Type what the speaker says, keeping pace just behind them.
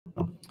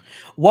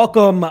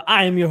Welcome.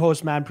 I am your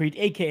host, Manpreet,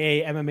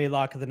 aka MMA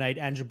Lock of the Night,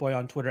 and your boy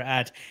on Twitter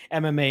at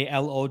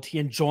MMALOT,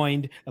 and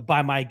joined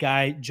by my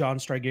guy, John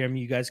Stargarian.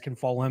 You guys can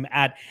follow him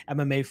at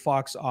MMA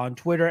Fox on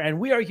Twitter. And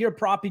we are here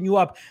propping you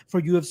up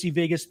for UFC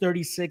Vegas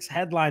 36,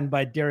 headlined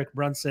by Derek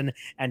Brunson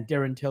and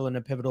Darren Till in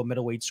a pivotal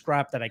middleweight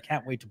scrap that I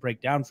can't wait to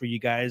break down for you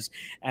guys.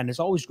 And it's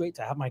always great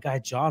to have my guy,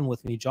 John,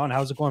 with me. John,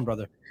 how's it going,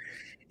 brother?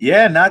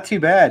 Yeah, not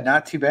too bad.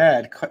 Not too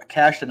bad.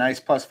 Cashed a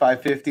nice plus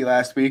 550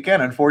 last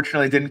weekend.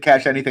 Unfortunately, didn't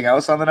cash anything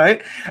else on the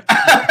night.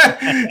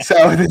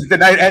 So the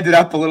night ended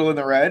up a little in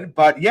the red.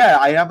 But yeah,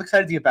 I am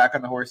excited to get back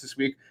on the horse this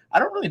week. I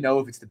don't really know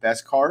if it's the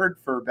best card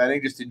for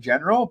betting just in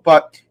general,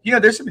 but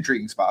there's some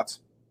intriguing spots.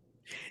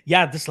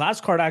 Yeah, this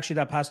last card actually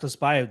that passed us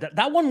by,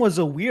 that one was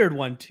a weird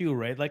one too,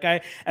 right? Like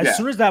as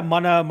soon as that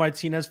Mana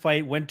Martinez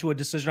fight went to a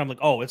decision, I'm like,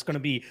 oh, it's gonna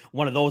be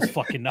one of those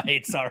fucking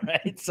nights, all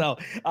right. So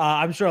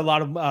I'm sure a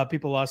lot of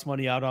people lost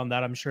money out on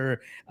that. I'm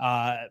sure,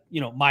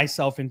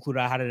 myself included,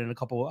 I had it in a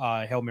couple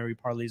Hail Mary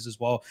parlays as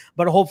well.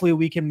 But hopefully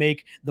we can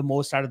make the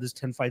most out of this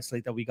 10 fight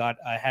slate that we got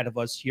ahead of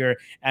us here,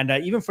 and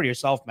even for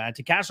yourself, man,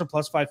 to cash a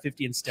plus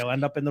 550 and still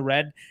end up in the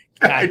red.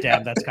 God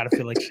damn, that's gotta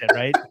feel like shit,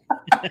 right?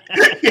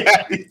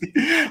 Yeah.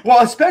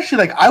 Well, especially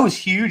like I was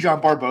huge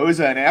on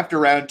Barboza, and after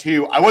round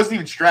 2, I wasn't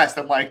even stressed.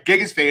 I'm like,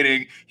 gig is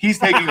fading, he's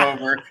taking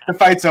over, the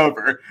fight's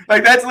over.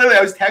 Like that's literally,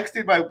 I was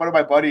texting one of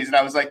my buddies, and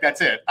I was like,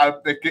 that's it,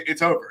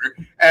 it's over.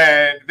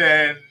 And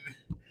then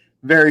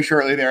very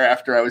shortly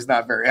thereafter, I was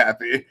not very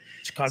happy.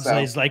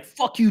 He's like,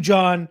 fuck you,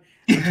 John.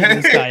 I'm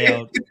taking this guy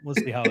out. We'll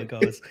see how it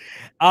goes.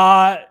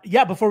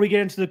 Before we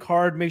get into the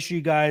card, make sure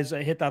you guys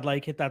hit that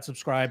like, hit that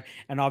subscribe.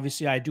 And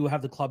obviously, I do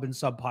have the Club and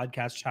Sub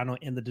podcast channel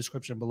in the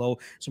description below.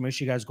 So make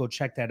sure you guys go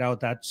check that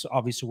out. That's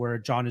obviously where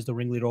John is the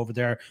ringleader over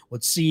there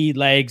with C,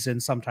 Legs,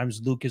 and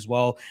sometimes Luke as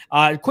well.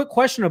 Quick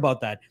question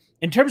about that.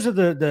 In terms of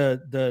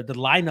the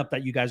lineup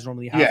that you guys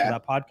normally have for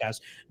that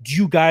podcast, do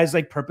you guys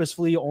like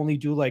purposefully only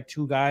do like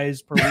 2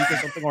 guys per week or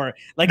something? Or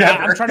like,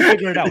 I'm trying to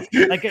figure it out.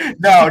 Like,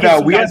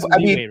 no, we have,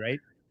 right?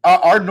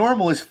 Our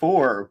normal is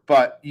 4,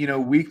 but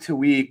week to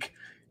week,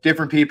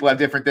 different people have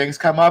different things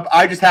come up.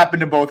 I just happen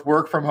to both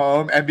work from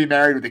home and be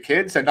married with a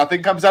kid, so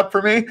nothing comes up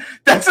for me.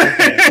 That's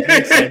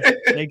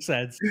makes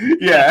sense.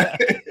 Yeah.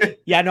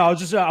 Yeah, no,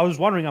 I was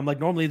wondering. I'm like,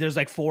 normally there's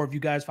like 4 of you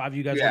guys, 5 of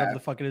you guys, whatever the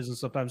fuck it is, and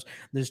sometimes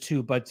there's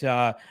 2. But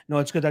no,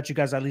 it's good that you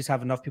guys at least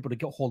have enough people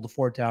to hold the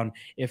fort down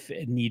if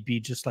it need be,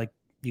 just like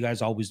you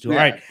guys always do.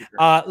 Yeah,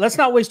 all right. Let's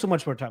not waste too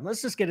much more time.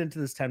 Let's just get into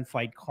this 10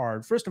 fight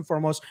card. First and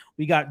foremost,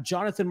 we got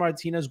Jonathan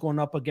Martinez going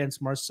up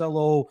against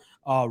Marcelo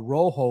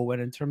Rojo.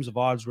 And in terms of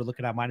odds, we're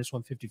looking at minus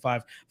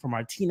 155 for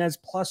Martinez,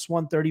 plus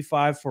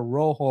 135 for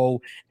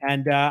Rojo.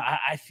 And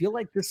I feel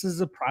like this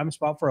is a prime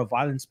spot for a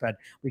violence bet.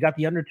 We got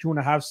the under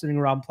 2.5 sitting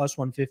around plus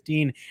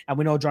 115. And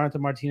we know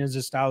Jonathan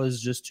Martinez's style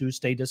is just to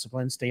stay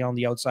disciplined, stay on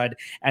the outside,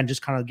 and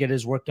just kind of get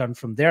his work done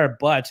from there.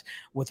 But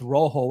with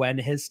Rojo and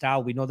his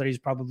style, we know that he's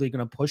probably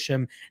going to push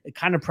him,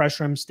 kind of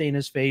pressure him, stay in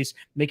his face,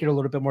 make it a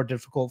little bit more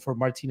difficult for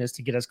Martinez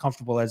to get as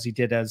comfortable as he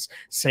did as,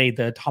 say,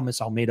 the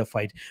Thomas Almeida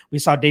fight. We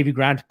saw Davey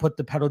Grant put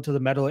the pedal to the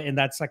metal in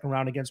that second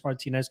round against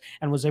Martinez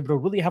and was able to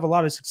really have a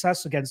lot of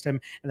success against him,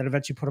 and then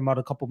eventually put him out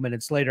a couple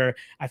minutes later.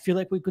 I feel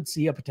like we could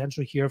see a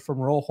potential here from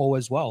Rojo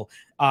as well.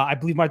 I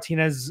believe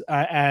Martinez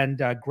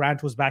and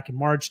Grant was back in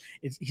March.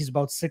 He's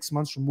about 6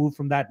 months removed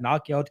from that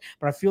knockout,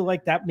 but I feel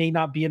like that may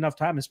not be enough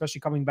time,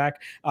 especially coming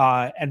back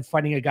and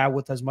fighting a guy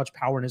with as much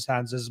power in his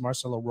hands as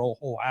Marcelo Rojo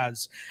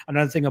has.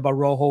 Another thing about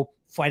Rojo,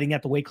 fighting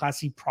at the weight class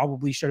he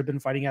probably should have been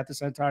fighting at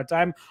this entire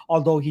time,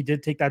 although he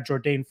did take that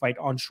Jourdain fight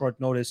on short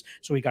notice,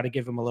 so we got to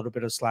give him a little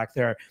bit of slack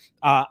there.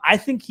 I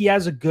think he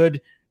has a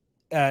good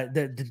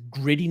the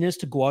grittiness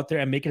to go out there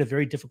and make it a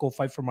very difficult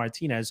fight for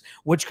Martinez,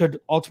 which could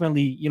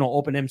ultimately,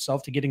 open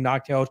himself to getting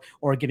knocked out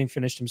or getting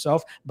finished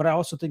himself. But I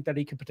also think that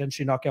he could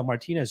potentially knock out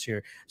Martinez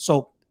here.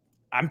 So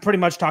I'm pretty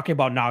much talking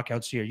about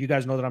knockouts here. You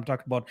guys know that I'm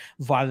talking about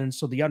violence.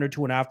 So the under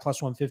 2.5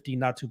 plus 150,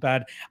 not too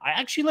bad. I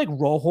actually like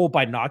Rojo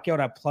by knockout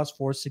at plus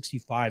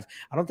 465.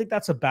 I don't think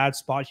that's a bad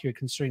spot here,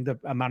 considering the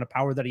amount of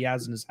power that he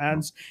has in his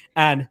hands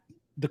and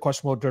the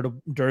questionable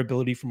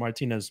durability for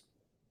Martinez.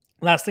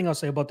 Last thing I'll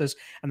say about this,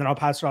 and then I'll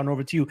pass it on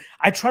over to you.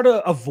 I try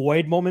to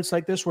avoid moments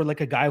like this where like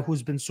a guy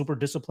who's been super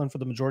disciplined for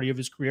the majority of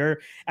his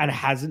career and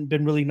hasn't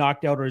been really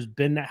knocked out or has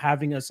been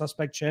having a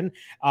suspect chin,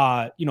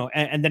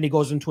 and then he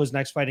goes into his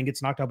next fight and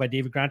gets knocked out by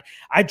David Grant.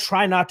 I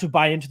try not to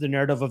buy into the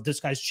narrative of this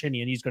guy's chinny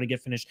and he's going to get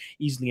finished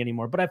easily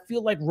anymore. But I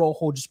feel like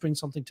Rojo just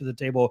brings something to the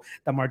table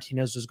that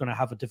Martinez is going to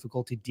have a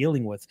difficulty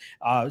dealing with.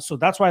 So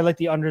that's why I like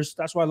the unders.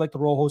 That's why I like the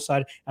Rojo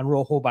side and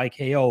Rojo by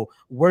KO.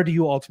 Where do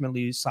you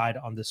ultimately side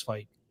on this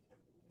fight?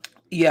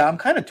 Yeah, I'm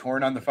kind of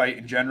torn on the fight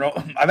in general.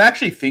 I'm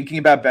actually thinking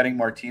about betting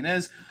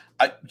Martinez,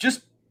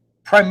 just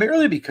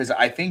primarily because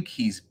I think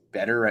he's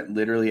better at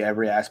literally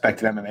every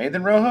aspect of MMA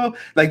than Rojo.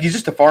 Like, he's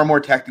just a far more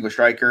technical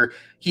striker.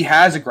 He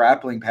has a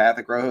grappling path.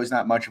 Like, Rojo is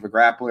not much of a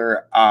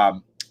grappler.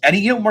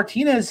 And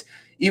Martinez,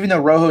 even though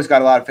Rojo's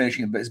got a lot of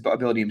finishing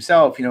ability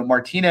himself,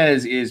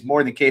 Martinez is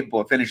more than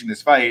capable of finishing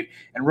this fight,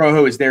 and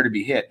Rojo is there to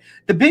be hit.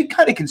 The big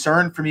kind of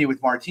concern for me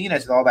with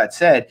Martinez, with all that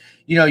said,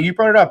 you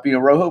brought it up,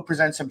 Rojo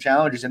presents some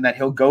challenges in that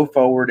he'll go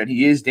forward and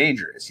he is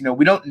dangerous.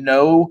 We don't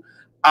know.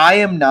 I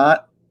am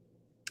not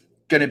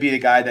going to be the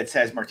guy that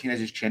says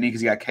Martinez is chinny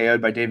because he got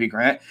KO'd by Davey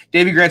Grant.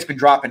 Davey Grant's been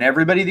dropping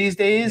everybody these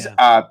days.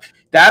 Yeah.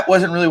 That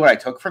wasn't really what I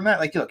took from that.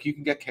 Like, look, you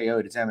can get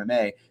KO'd. It's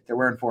MMA. They're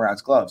wearing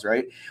 4-ounce gloves,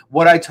 right?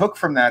 What I took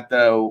from that,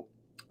 though,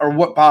 or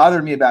what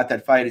bothered me about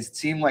that fight, is it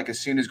seemed like as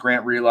soon as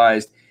Grant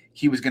realized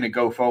he was going to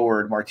go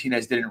forward,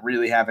 Martinez didn't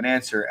really have an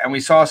answer. And we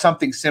saw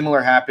something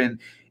similar happen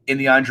in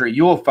the Andre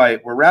Ewell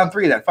fight, where round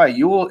 3 of that fight,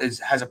 Ewell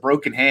has a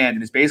broken hand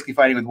and is basically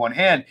fighting with one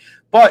hand,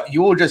 but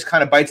Ewell just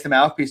kind of bites the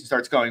mouthpiece and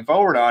starts going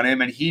forward on him,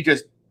 and he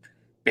just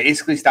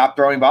basically stopped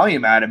throwing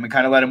volume at him and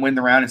kind of let him win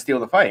the round and steal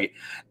the fight.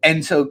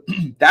 And so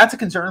that's a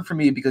concern for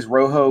me, because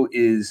Rojo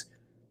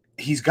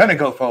he's going to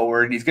go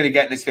forward and he's going to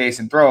get in his face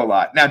and throw a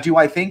lot. Now, do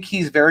I think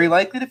he's very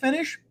likely to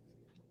finish?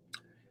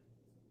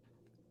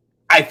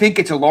 I think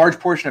it's a large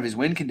portion of his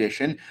win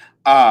condition.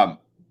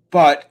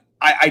 But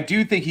I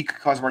do think he could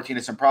cause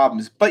Martinez some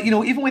problems. But,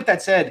 even with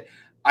that said,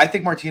 I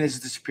think Martinez is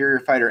the superior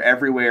fighter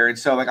everywhere. And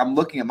so, I'm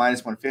looking at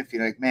minus 150,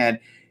 like, man,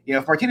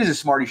 if Martinez is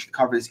smart, he should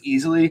cover this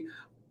easily.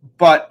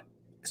 But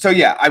so,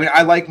 yeah,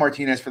 I like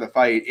Martinez for the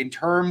fight. In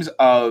terms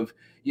of,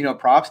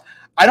 props,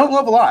 I don't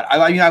love a lot.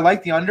 I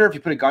like the under. If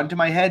you put a gun to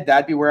my head,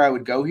 that'd be where I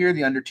would go here,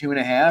 the under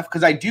 2.5.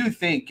 Because I do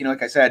think,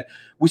 like I said,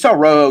 we saw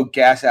Rojo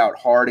gas out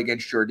hard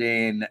against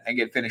Jourdain and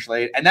get finished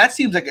late. And that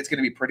seems like it's going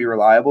to be pretty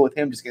reliable with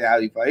him, just get how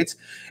he fights.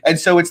 And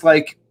so it's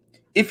like,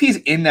 if he's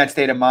in that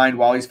state of mind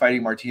while he's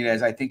fighting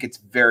Martinez, I think it's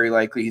very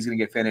likely he's going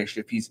to get finished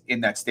if he's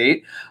in that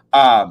state.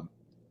 And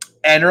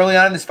early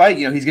on in this fight,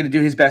 he's going to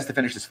do his best to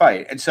finish this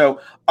fight. And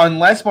so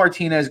unless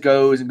Martinez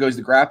goes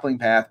the grappling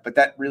path, but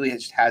that really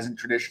just hasn't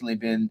traditionally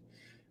been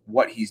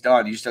what he's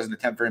done. He just doesn't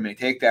attempt very many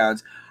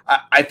takedowns.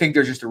 I think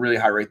there's just a really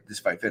high rate that this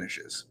fight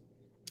finishes.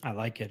 I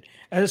like it,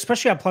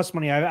 especially at plus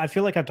money. I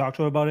feel like I talked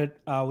to about it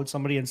with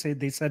somebody, and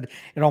they said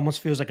it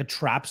almost feels like a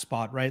trap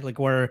spot, right? Like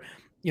where,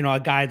 a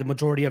guy, the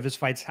majority of his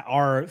fights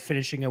are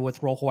finishing it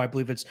with Rojo. I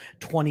believe it's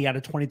 20 out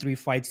of 23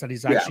 fights that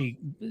he's actually,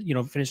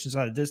 finished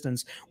inside a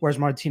distance. Whereas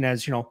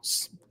Martinez,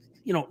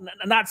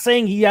 not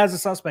saying he has a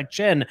suspect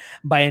chin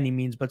by any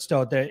means, but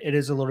still it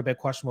is a little bit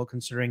questionable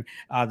considering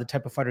the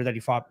type of fighter that he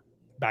fought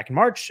back in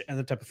March and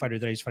the type of fighter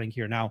that he's fighting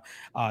here now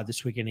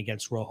this weekend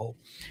against Rojo.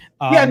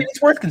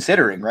 It's worth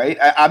considering, right?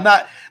 I'm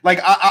not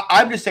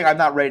I'm just saying I'm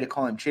not ready to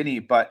call him chinny,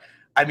 but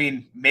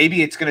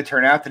maybe it's going to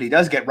turn out that he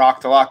does get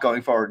rocked a lot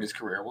going forward in his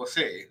career. We'll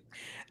see.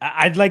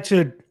 I'd like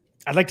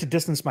to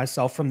distance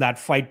myself from that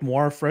fight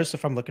more first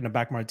if I'm looking to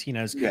back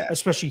Martinez,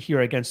 especially here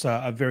against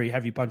a very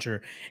heavy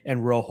puncher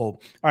and Rojo. All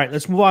right,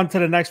 let's move on to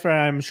the next fight.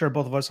 I'm sure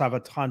both of us have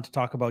a ton to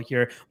talk about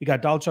here. We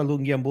got Dalcha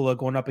Lungiambula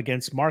going up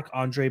against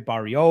Marc-Andre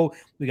Barriault.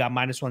 We got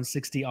minus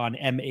 160 on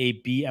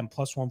MAB and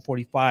plus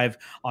 145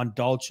 on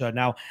Dalcha.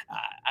 Now,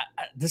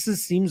 this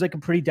seems like a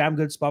pretty damn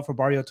good spot for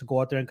Barriault to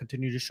go out there and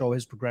continue to show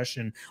his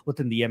progression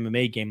within the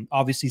MMA game.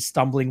 Obviously,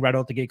 stumbling right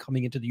out the gate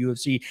coming into the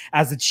UFC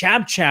as the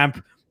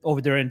champ over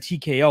there in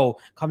TKO,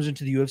 comes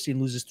into the UFC and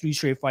loses 3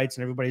 straight fights,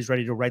 and everybody's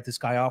ready to write this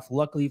guy off.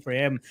 Luckily for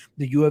him,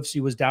 the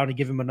UFC was down to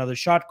give him another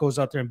shot, goes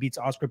out there and beats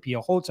Oscar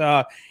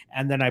Piechota,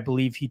 and then I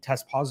believe he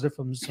tests positive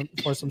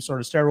for some sort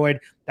of steroid.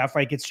 That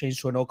fight gets changed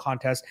to a no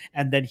contest,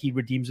 and then he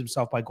redeems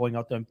himself by going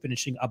out there and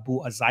finishing Abu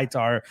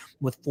Azaitar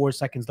with 4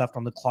 seconds left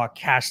on the clock.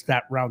 Cashed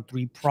that round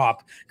 3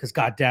 prop, because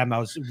goddamn, I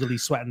was really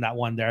sweating that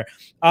one there.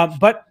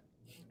 But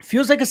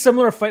feels like a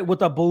similar fight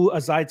with Abu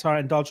Azaitar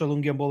and Dalcha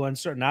Lungiambula in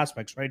certain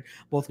aspects, right?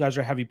 Both guys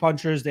are heavy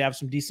punchers. They have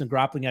some decent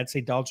grappling. I'd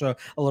say Dalcha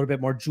a little bit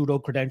more judo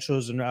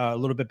credentials and a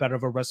little bit better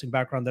of a wrestling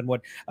background than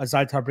what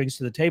Azaitar brings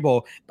to the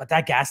table. But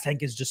that gas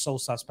tank is just so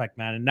suspect,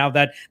 man. And now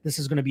that this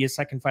is going to be a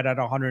second fight at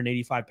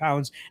 185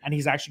 pounds, and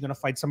he's actually going to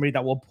fight somebody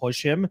that will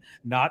push him,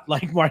 not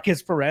like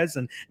Marcus Perez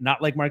and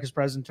not like Marcus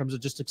Perez in terms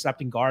of just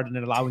accepting guard and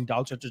then allowing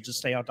Dalcha to just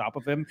stay on top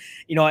of him.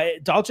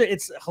 Dalcha,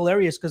 it's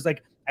hilarious because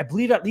I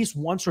believe at least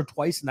once or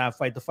twice in that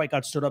fight, the fight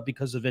got stood up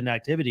because of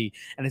inactivity.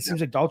 And it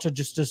seems like Dalcha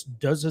just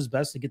does his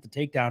best to get the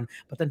takedown,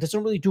 but then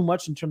doesn't really do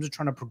much in terms of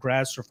trying to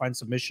progress or find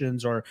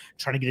submissions or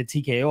trying to get a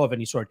TKO of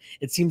any sort.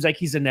 It seems like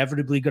he's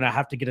inevitably going to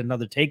have to get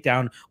another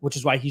takedown, which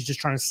is why he's just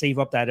trying to save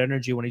up that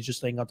energy when he's just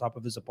staying on top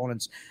of his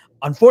opponents.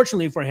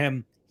 Unfortunately for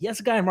him, he has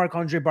a guy,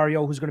 Marc-Andre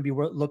Barriault, who's going to be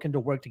looking to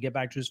work to get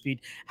back to his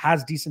feet,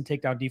 has decent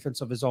takedown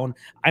defense of his own.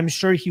 I'm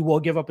sure he will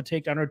give up a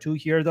takedown or two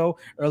here, though,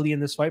 early in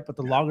this fight, but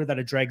the longer that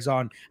it drags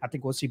on, I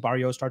think we'll see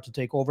Barriault start to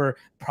take over.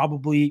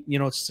 Probably,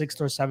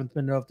 6th or 7th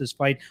minute of this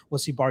fight, we'll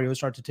see Barriault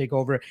start to take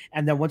over.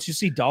 And then once you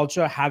see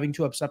Dalcha having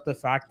to accept the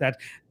fact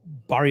that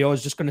Barrio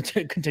is just going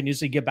to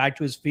continuously get back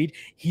to his feet.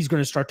 He's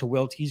going to start to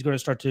wilt. He's going to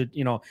start to,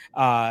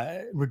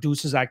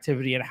 reduce his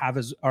activity and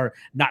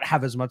not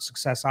have as much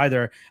success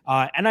either.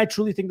 And I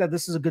truly think that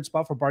this is a good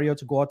spot for Barrio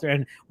to go out there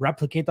and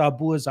replicate the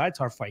Abu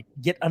Zaitar fight,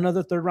 get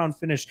another third round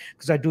finish,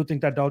 because I do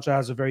think that Dalcha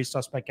has a very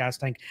suspect gas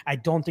tank. I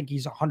don't think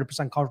he's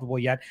 100% comfortable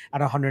yet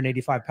at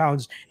 185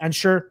 pounds. And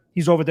sure,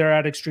 he's over there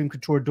at Extreme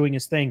Couture doing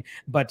his thing,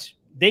 but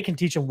they can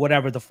teach him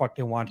whatever the fuck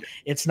they want.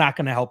 It's not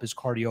going to help his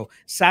cardio.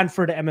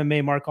 Sanford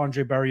MMA,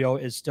 Marc-Andre Barrio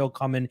is still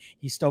coming.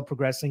 He's still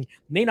progressing.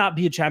 May not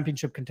be a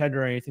championship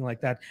contender or anything like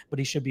that, but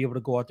he should be able to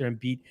go out there and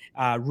beat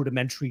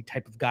rudimentary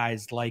type of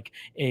guys like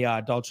a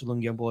Dalcha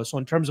Lungiambula. So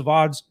in terms of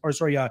odds,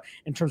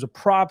 in terms of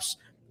props,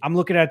 I'm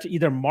looking at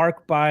either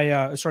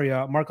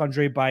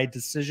Marc-Andre by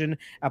decision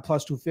at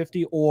plus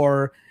 250,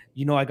 or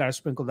I got to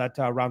sprinkle that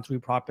round 3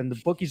 prop, and the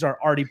bookies are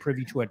already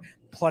privy to it.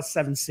 Plus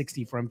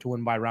 760 for him to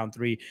win by round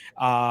 3.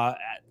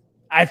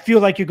 I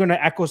feel like you're going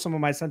to echo some of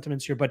my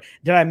sentiments here, but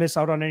did I miss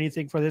out on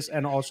anything for this?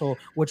 And also,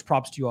 which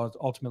props do you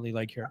ultimately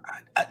like here?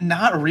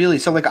 Not really.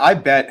 So, I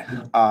bet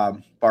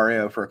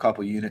Barrio for a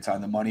couple units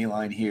on the money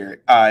line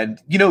here.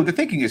 The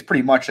thinking is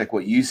pretty much like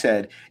what you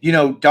said.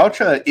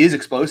 Dalcha is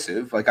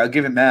explosive. I'll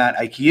give him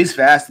that. He is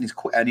fast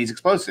and he's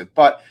explosive.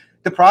 But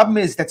the problem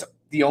is that's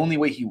the only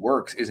way he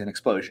works is an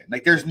explosion.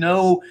 There's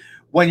no.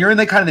 When you're in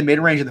the kind of the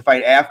mid-range of the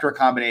fight after a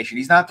combination,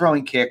 he's not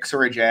throwing kicks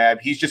or a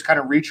jab. He's just kind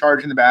of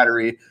recharging the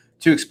battery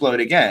to explode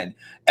again.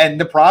 And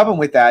the problem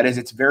with that is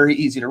it's very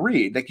easy to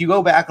read. You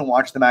go back and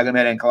watch the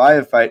Magomed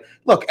Ankalaev fight.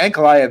 Look,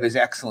 Ankalaev is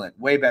excellent,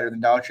 way better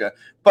than Dalcha.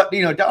 But,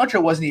 Dalcha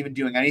wasn't even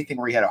doing anything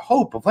where he had a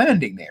hope of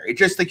landing there. It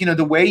just,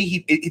 the way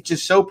it's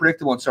just so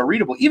predictable and so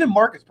readable. Even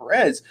Marcus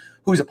Perez,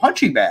 who's a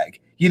punching bag,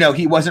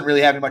 he wasn't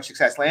really having much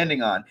success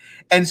landing on.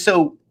 And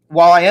so,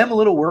 while I am a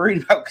little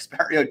worried about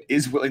Barrio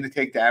is willing to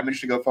take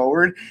damage to go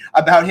forward,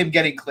 about him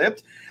getting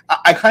clipped,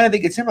 I kind of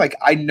think it's similar.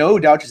 I know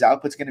Dalcha's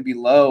output's going to be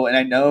low, and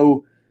I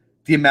know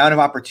the amount of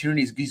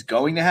opportunities he's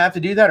going to have to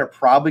do that are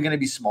probably going to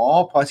be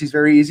small, plus he's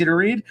very easy to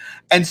read.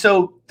 And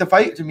so the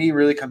fight, to me,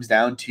 really comes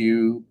down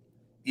to,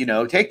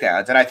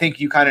 takedowns. And I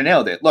think you kind of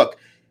nailed it. Look,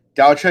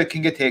 Dalcha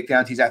can get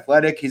takedowns. He's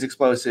athletic. He's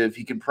explosive.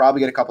 He can probably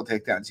get a couple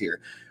takedowns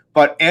here.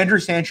 But Andrew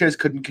Sanchez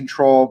couldn't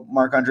control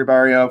Marc-Andre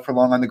Barrio for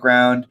long on the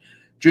ground.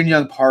 Jun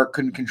Young Park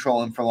couldn't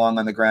control him for long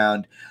on the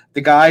ground.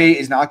 The guy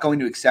is not going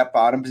to accept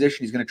bottom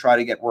position. He's going to try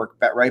to get work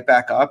right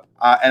back up.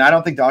 And I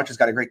don't think Dalcha's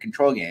got a great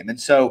control game.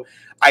 And so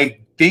I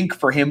think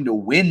for him to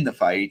win the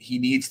fight, he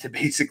needs to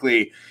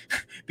basically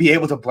be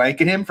able to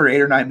blanket him for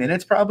 8 or 9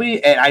 minutes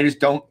probably. And I just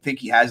don't think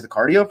he has the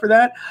cardio for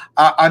that.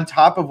 On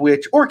top of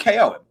which, or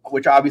KO him,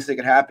 which obviously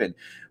could happen.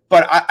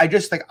 But I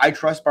just I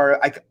trust Barrio.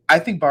 I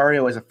think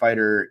Barrio as a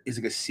fighter is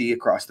a C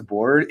across the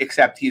board,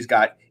 except he's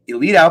got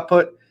elite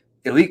output,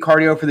 elite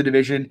cardio for the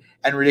division,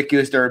 and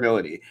ridiculous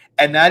durability.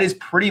 And that is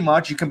pretty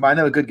much, you combine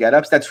that with good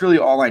get-ups, that's really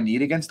all I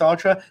need against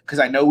Dalcha, because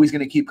I know he's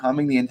going to keep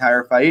coming the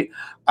entire fight.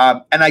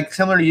 And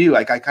similar to you,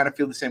 I kind of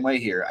feel the same way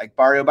here.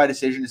 Barrio by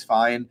decision is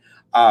fine.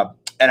 And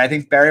I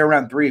think Barrio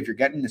round 3, if you're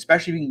getting,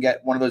 especially if you can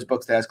get one of those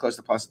books that has close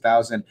to plus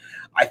 1,000,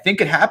 I think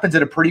it happens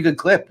at a pretty good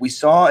clip. We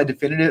saw a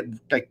definitive,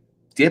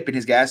 dip in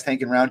his gas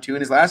tank in round 2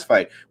 in his last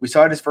fight. We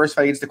saw it his first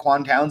fight against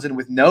Daquan Townsend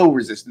with no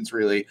resistance,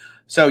 really.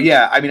 So,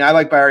 yeah, I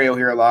like Barrio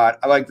here a lot.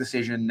 I like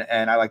decision,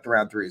 and I like the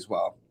round 3 as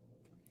well.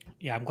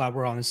 Yeah, I'm glad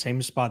we're on the same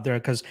spot there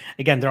because,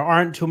 again, there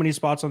aren't too many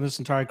spots on this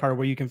entire card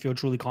where you can feel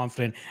truly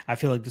confident. I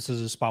feel like this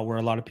is a spot where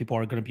a lot of people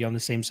are going to be on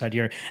the same side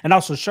here. And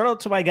also, shout out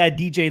to my guy,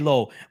 DJ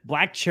Low.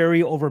 Black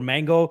cherry over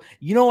mango.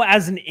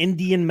 As an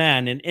Indian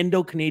man, an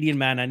Indo-Canadian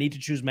man, I need to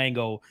choose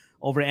mango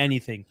over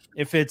anything.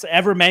 If it's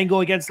ever mango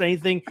against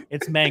anything,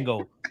 it's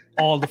mango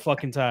all the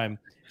fucking time.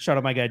 Shout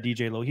out my guy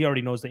DJ Low. He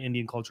already knows the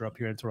Indian culture up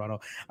here in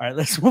Toronto. All right,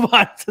 let's move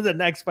on to the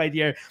next fight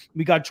here.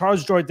 We got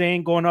Charles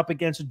Jourdain going up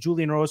against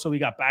Julian Erosa. We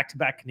got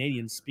back-to-back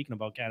Canadians, speaking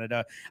about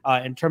Canada.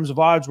 In terms of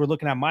odds, we're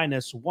looking at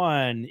minus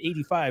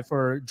 185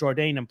 for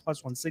Jourdain and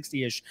plus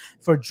 160-ish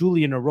for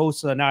Julian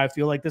Erosa. Now, I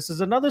feel like this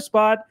is another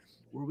spot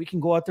where we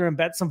can go out there and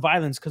bet some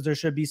violence because there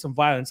should be some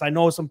violence. I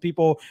know some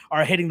people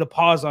are hitting the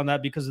pause on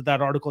that because of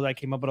that article that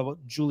came up about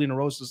Julian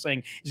Erosa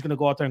saying he's going to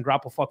go out there and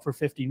grapple fuck for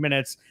 15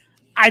 minutes.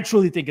 I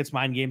truly think it's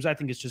mind games. I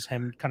think it's just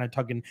him kind of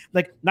tugging,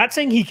 not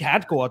saying he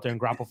can't go out there and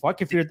grapple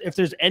fuck. If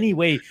there's any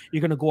way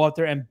you're going to go out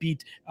there and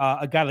beat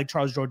a guy like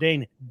Charles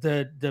Jourdain,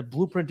 the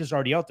blueprint is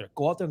already out there.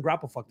 Go out there and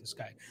grapple fuck this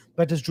guy.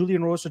 But does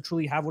Julian Erosa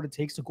truly have what it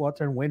takes to go out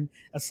there and win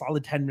a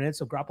solid 10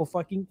 minutes of grapple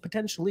fucking?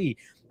 Potentially.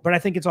 But I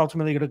think it's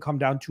ultimately going to come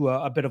down to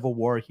a bit of a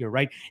war here,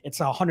 right? It's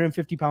a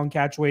 150-pound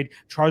catch weight.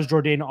 Charles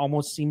Jourdain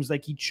almost seems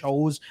like he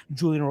chose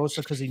Julian Erosa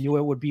because he knew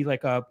it would be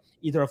like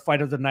either a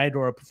fight of the night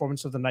or a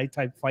performance of the night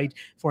type fight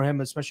for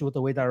him, especially with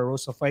the way that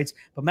Erosa fights.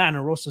 But man,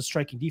 Erosa's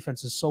striking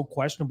defense is so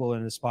questionable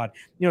in this spot.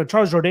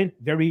 Charles Jourdain,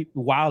 very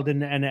wild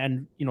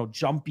and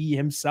jumpy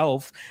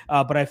himself.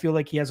 But I feel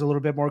like he has a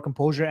little bit more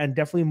composure and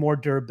definitely more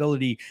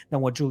durability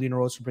than what Julian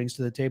Erosa brings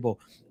to the table.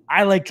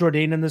 I like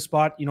Jourdain in this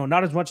spot,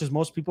 not as much as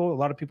most people. A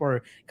lot of people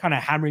are kind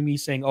of hammering me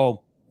saying,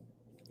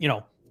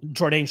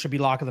 Jourdain should be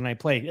lock of the night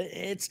play.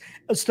 It's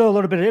still a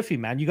little bit iffy,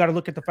 man. You got to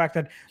look at the fact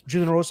that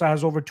Julian Rosa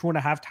has over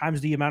 2.5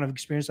 times the amount of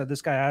experience that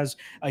this guy has.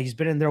 He's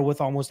been in there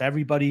with almost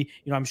everybody.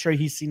 I'm sure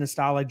he's seen a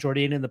style like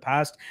Jourdain in the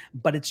past,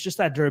 but it's just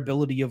that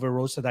durability of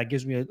Rosa that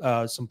gives me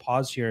some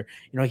pause here.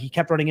 He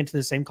kept running into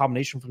the same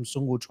combination from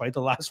Sung Woo Choi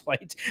the last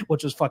fight,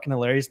 which was fucking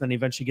hilarious. And then he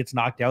eventually gets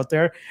knocked out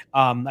there.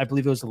 I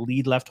believe it was a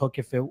lead left hook,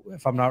 if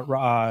I'm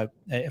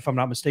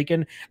not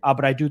mistaken.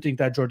 But I do think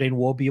that Jourdain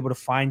will be able to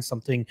find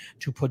something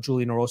to put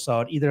Julian Rosa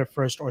out, either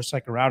first or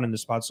second round in the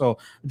spot. So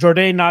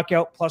Jourdain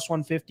knockout plus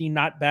 150,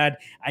 not bad.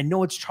 I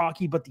know it's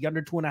chalky, but the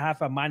under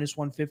 2.5 at minus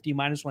 150,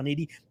 minus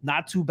 180,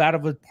 not too bad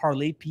of a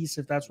parlay piece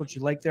if that's what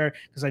you like there,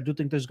 because I do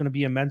think there's going to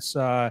be immense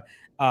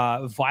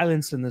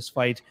violence in this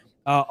fight.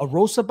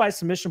 Rosa by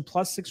submission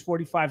plus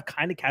 645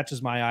 kind of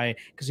catches my eye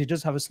because he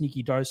does have a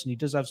sneaky darts and he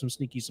does have some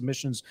sneaky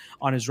submissions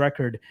on his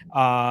record.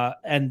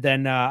 And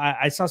then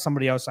I saw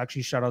somebody else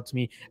actually shout out to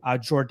me,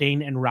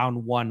 Jourdain in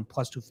round 1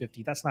 plus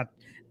 250. That's not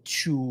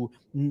too,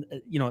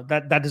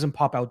 that doesn't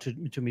pop out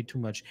to me too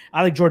much.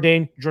 I like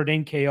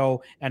Jourdain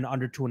KO and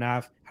under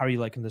 2.5. How are you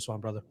liking this one,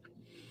 brother?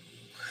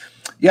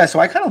 Yeah, so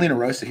I kind of lean a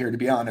Rosa here, to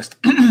be honest.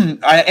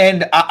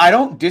 I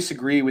don't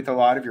disagree with a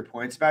lot of your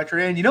points about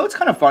Jourdain. What's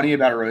kind of funny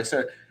about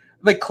Rosa?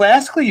 Like,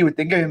 classically, you would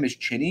think of him as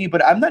chinny,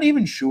 but I'm not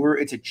even sure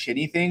it's a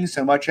chinny thing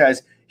so much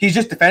as he's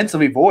just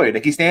defensively void.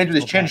 Like, he stands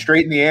with his chin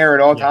straight in the air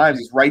at all times.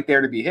 He's right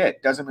there to be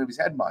hit. Doesn't move his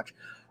head much,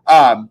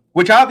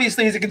 which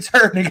obviously is a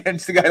concern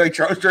against a guy like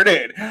Charles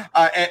Jourdain.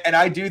 And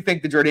I do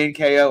think the Jourdain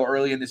KO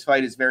early in this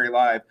fight is very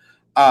live.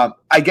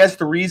 I guess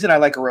the reason I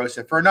like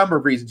Rosa, for a number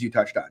of reasons you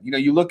touched on.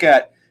 You look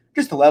at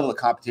just the level of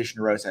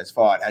competition Rosa has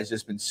fought has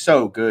just been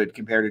so good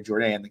compared to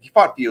Jourdain. Like, he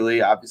fought Fili,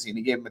 obviously, and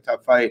he gave him a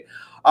tough fight.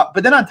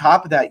 But then on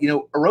top of that,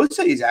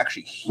 Rosa is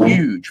actually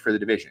huge for the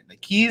division.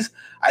 Like,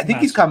 I think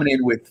he's coming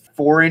in with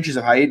 4 inches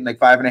of height and like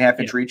 5.5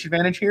 inch reach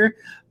advantage here.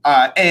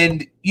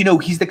 And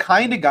he's the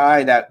kind of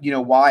guy that,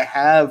 while I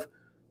have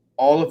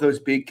all of those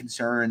big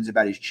concerns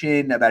about his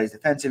chin, about his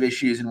defensive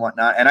issues and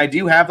whatnot, and I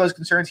do have those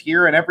concerns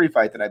here in every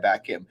fight that I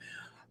back him,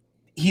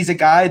 he's a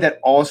guy that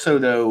also,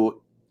 though,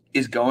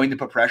 is going to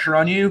put pressure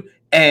on you.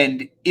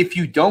 And if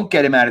you don't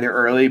get him out of there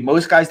early,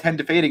 most guys tend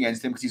to fade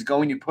against him because he's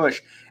going to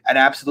push at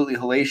absolutely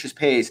hellacious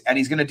pace, and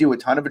he's going to do a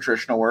ton of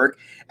attritional work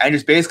and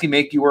just basically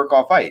make you work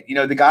all fight.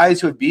 The guys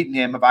who have beaten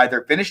him have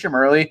either finished him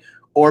early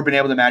or been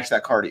able to match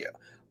that cardio.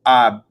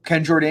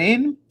 Can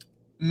Jourdain?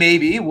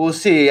 Maybe. We'll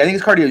see. I think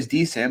his cardio is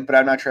decent, but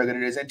I'm not sure that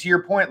it is. And to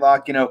your point,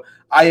 Locke,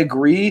 I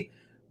agree.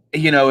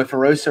 If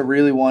Rosa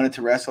really wanted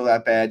to wrestle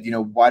that bad,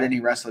 why didn't he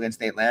wrestle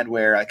against Nate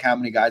Landwehr? Like, how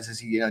many guys has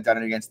he done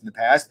it against in the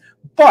past?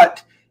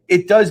 But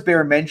it does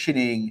bear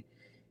mentioning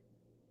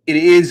it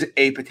is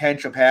a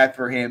potential path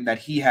for him that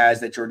he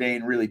has that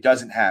Jourdain really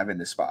doesn't have in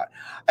this spot.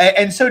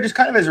 And so just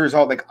kind of as a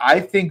result, like,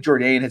 I think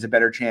Jourdain has a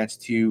better chance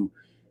to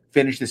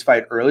finish this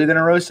fight early than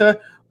Rosa.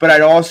 But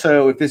I'd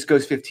also, if this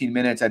goes 15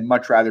 minutes, I'd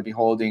much rather be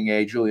holding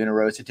a Julian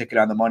Rosa ticket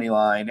on the money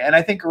line. And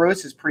I think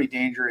Rosa is pretty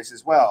dangerous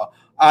as well.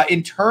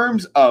 In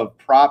terms of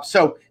props,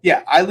 so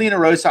yeah, I lean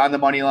Rosa on the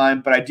money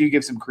line, but I do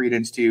give some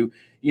credence to,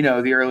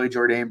 the early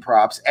Jourdain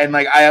props. And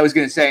like I was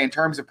going to say, in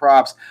terms of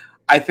props,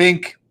 I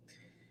think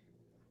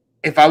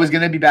if I was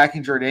going to be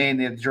backing Jourdain,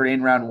 the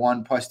Jourdain round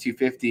 1 plus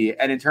 250.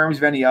 And in terms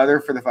of any other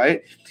for the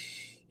fight,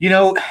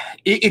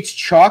 it's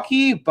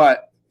chalky,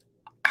 but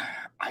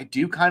I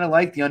do kind of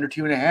like the under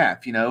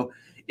 2.5.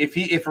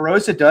 If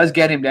Rosa does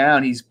get him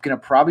down, he's going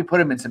to probably put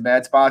him in some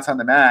bad spots on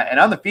the mat. And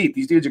on the feet,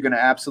 these dudes are going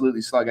to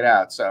absolutely slug it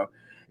out. So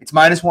it's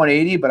minus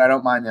 180, but I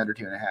don't mind the under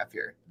 2.5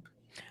 here.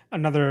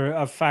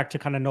 Another fact to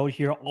kind of note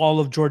here, all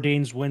of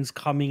Jourdain's wins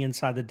coming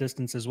inside the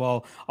distance as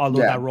well.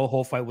 Although that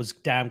Rojo fight was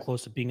damn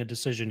close to being a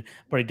decision,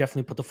 but he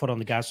definitely put the foot on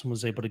the gas and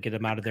was able to get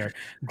him out of there.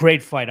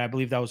 Great fight. I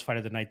believe that was fight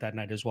of the night that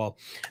night as well.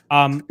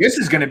 This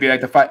is going to be like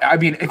the fight. I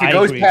mean, if it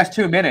goes past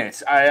 2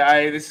 minutes,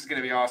 this is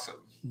going to be awesome.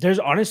 There's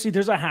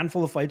a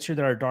handful of fights here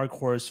that are dark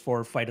horse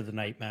for fight of the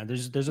night, man.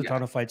 There's a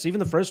ton of fights. Even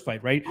the first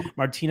fight, right?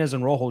 Martinez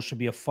and Rojo should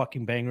be a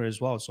fucking banger as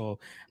well. So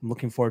I'm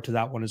looking forward to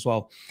that one as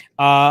well.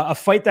 A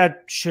fight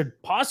that should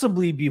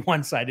possibly be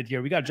one-sided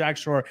here. We got Jack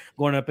Shore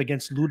going up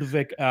against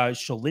Ludovic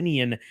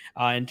Sholinian.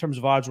 In terms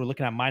of odds, we're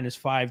looking at minus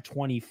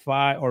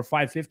 525 or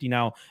 550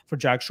 now for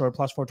Jack Shore.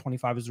 Plus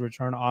 425 is the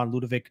return on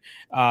Ludovic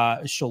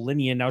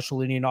Sholinian. Now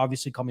Sholinian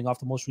obviously coming off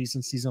the most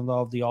recent season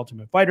of The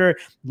Ultimate Fighter.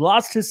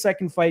 Lost his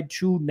second fight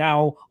to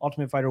now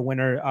Ultimate Fighter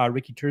winner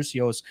Ricky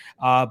Tercios.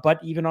 But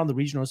even on the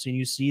regional scene,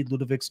 you see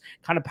Ludovic's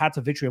kind of path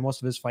to victory in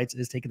most of his fights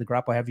is taking the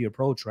grapple heavy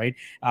approach, right?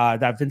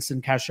 That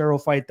Vincent Cachero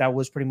fight, that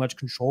was pretty much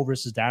control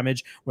versus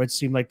damage, where it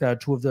seemed like the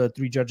 2 of the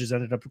 3 judges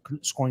ended up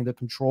scoring the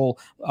control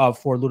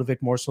for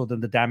Ludovic more so than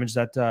the damage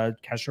that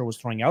Cachero was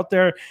throwing out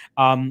there.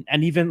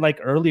 And even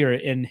like earlier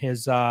in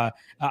his, I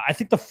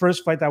think the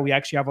first fight that we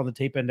actually have on the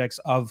tape index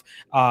of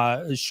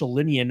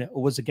Sholinian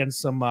was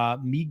against some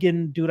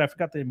Megan dude. I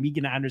forgot the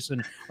Megan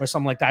Anderson or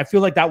something like that. I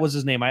feel like that was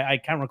his name. I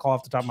can't recall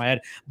off the top of my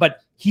head,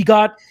 but he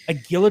got a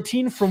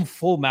guillotine from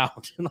full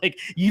mount. Like,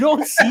 you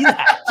don't see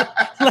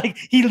that. Like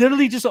he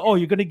literally just, oh,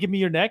 you're gonna give me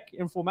your neck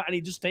in full mount, and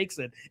he just takes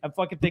it and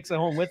fucking takes it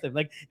home with him.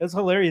 Like it's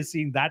hilarious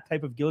seeing that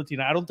type of guillotine.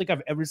 I don't think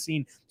I've ever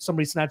seen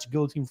somebody snatch a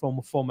guillotine from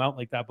a full mount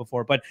like that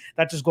before. But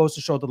that just goes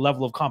to show the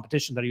level of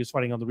competition that he was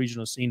fighting on the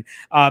regional scene.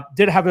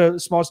 Did have a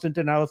small stint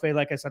in LFA,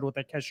 like I said, with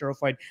that Keshiro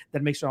fight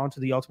that makes it onto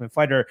the Ultimate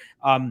Fighter.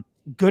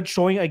 Good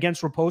showing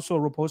against Raposo.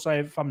 Raposo,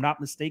 if I'm not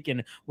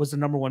mistaken, was the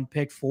number one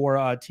pick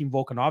for Team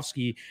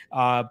Volkanovski,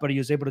 but he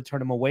was able to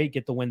turn him away,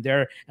 get the win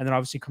there, and then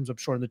obviously comes up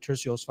short in the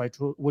Turcios fight,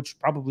 which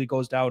probably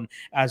goes down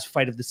as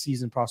fight of the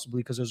season,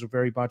 possibly because it was a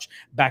very much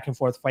back and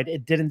forth fight.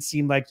 It didn't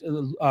seem like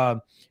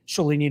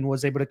Sholinian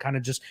was able to kind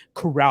of just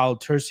corral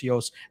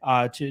Turcios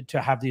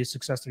to have the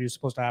success that he was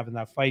supposed to have in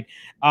that fight.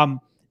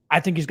 I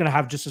think he's going to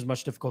have just as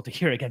much difficulty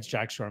here against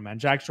Jack Shore, man.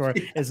 Jack Shore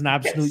is an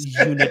absolute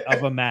unit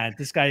of a man.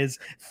 This guy is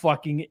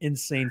fucking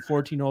insane.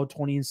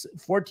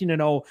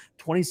 14-0,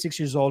 26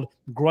 years old,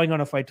 growing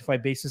on a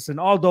fight-to-fight basis. And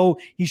although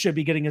he should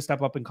be getting a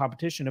step up in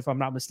competition, if I'm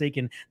not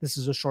mistaken, this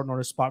is a short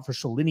notice spot for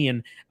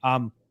Sholinian.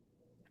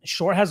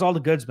 Shore has all the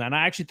goods, man.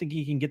 I actually think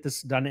he can get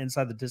this done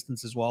inside the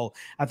distance as well.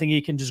 I think he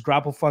can just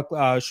grapple fuck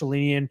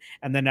Sholinian,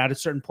 and then at a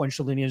certain point,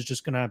 Sholinian is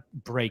just going to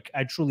break.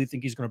 I truly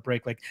think he's going to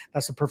break. Like,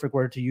 that's the perfect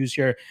word to use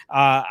here.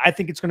 I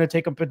think it's going to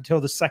take up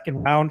until the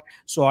second round.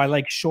 So I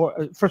like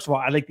Shore. First of all,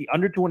 I like the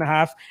under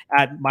 2.5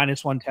 at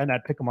 -110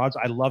 at Pick'em odds.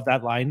 I love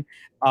that line.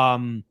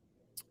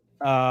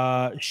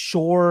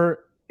 Shore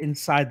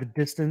inside the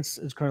distance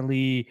is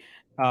currently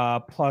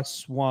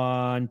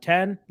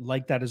 +110,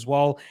 like that as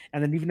well.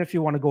 And then even if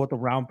you want to go with the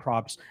round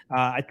props,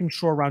 I think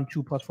Shore round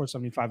 2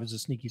 +475 is a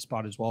sneaky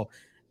spot as well.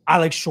 I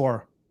like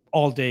Shore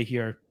all day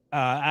here.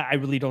 I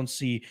really don't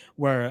see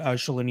where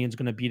Sholinian's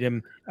going to beat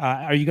him.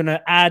 Are you going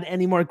to add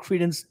any more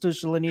credence to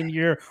Sholinian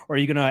here, or are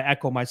you going to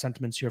echo my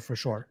sentiments here for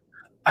Shore?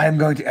 I am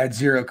going to add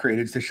zero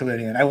credence to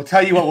Sholinian. I will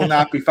tell you what will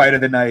not be fight of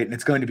the night, and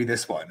it's going to be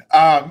this one.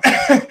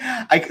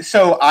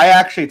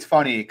 It's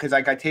funny because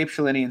I taped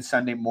Sholinian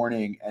Sunday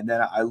morning, and then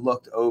I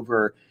looked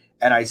over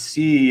and I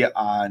see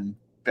on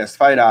Best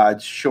Fight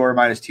Odds Shore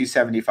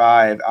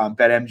 -275 on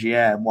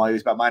BetMGM, while he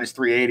was about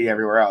 -380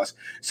 everywhere else.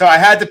 So I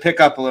had to pick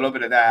up a little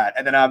bit of that,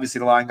 and then obviously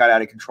the line got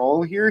out of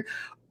control here.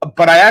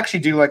 But I actually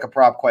do like a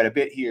prop quite a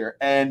bit here,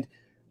 and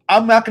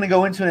I'm not going to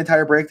go into an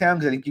entire breakdown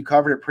because I think you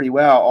covered it pretty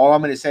well. All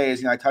I'm going to say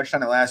is, I touched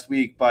on it last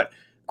week, but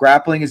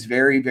grappling is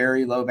very,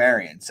 very low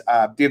variance.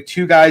 They have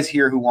two guys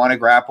here who want to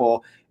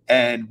grapple,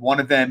 and one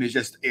of them is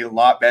just a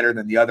lot better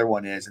than the other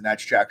one is, and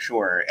that's Jack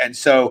Shore. And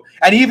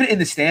even in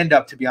the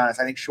stand-up, to be honest,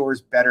 I think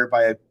Shore's better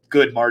by a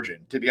good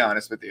margin, to be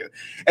honest with you.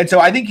 And so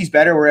I think he's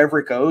better wherever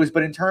it goes.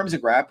 But in terms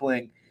of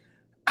grappling,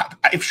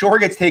 if Shore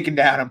gets taken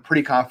down, I'm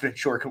pretty confident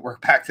Shore can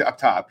work back to up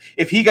top.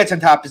 If he gets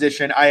in top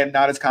position, I am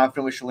not as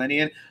confident with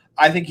Sholinian.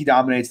 I think he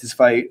dominates this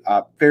fight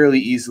fairly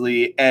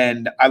easily,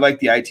 and I like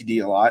the ITD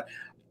a lot.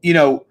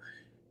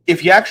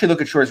 If you actually look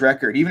at Shore's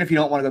record, even if you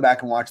don't want to go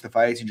back and watch the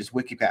fights and just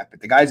wikipap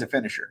it, the guy's a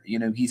finisher.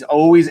 He's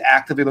always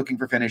actively looking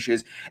for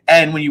finishes,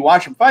 and when you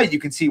watch him fight, you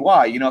can see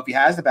why. If he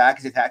has the back,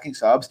 he's attacking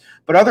subs,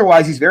 but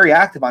otherwise, he's very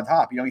active on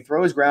top. He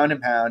throws ground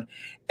and pound,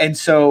 and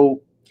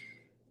so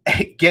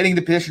getting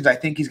the positions I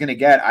think he's going to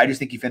get, I just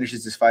think he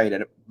finishes this fight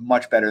at a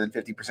much better than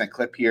 50%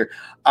 clip here.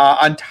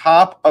 On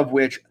top of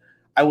which,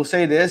 I will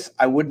say this,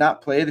 I would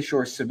not play the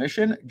Shore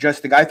submission.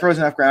 Just the guy throws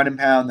enough ground and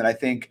pound that I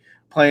think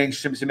playing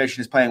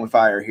submission is playing with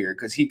fire here,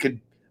 because he could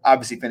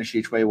obviously finish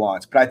each way he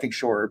wants. But I think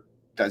Shore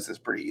does this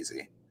pretty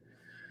easy.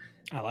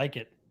 I like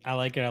it.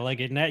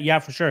 And yeah,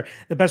 for sure.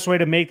 The best way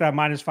to make that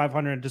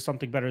 -500 into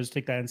something better is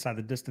take that inside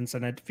the distance.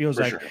 And it feels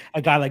like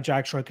a guy like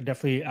Jack Shore could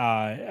definitely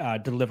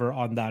deliver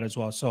on that as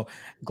well. So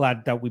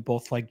glad that we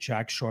both like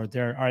Jack Shore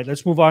there. All right,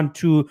 let's move on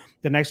to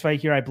the next fight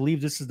here. I believe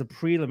this is the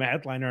prelim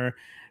headliner.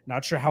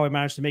 Not sure how I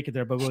managed to make it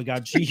there, but we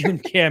got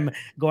Ji-Yoon Kim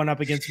going up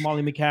against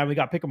Molly McCann. We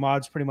got Pick'em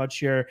odds pretty much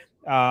here.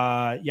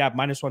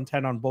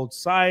 -110 on both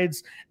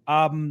sides.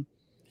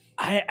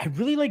 I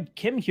really like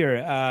Kim here.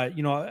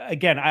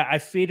 Again, I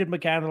faded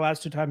McCann the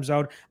last two times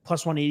out,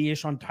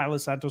 +180-ish on Tyler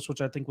Santos, which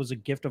I think was a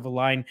gift of a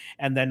line,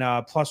 and then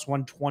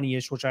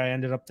 +120-ish, which I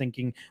ended up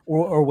thinking,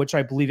 or which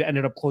I believe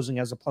ended up closing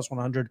as a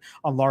 +100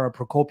 on Lara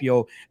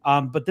Procopio.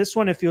 But this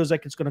one, it feels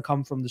like it's going to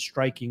come from the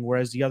striking,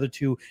 whereas the other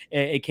two,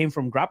 it came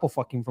from grapple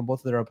fucking from both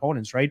of their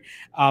opponents, right?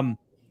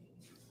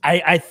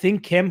 I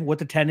think Kim, with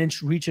the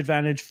 10-inch reach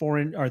advantage,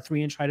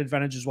 3-inch height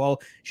advantage as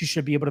well, she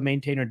should be able to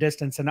maintain her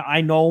distance. And I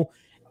know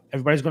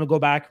everybody's going to go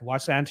back,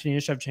 watch the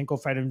Antonina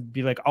Shevchenko fight and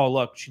be like, oh,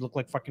 look, she looked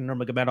like fucking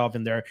Nurmagomedov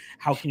in there.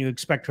 How can you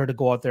expect her to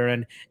go out there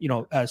and,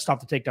 stop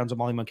the takedowns of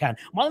Molly McCann?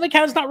 Molly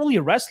McCann's not really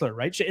a wrestler,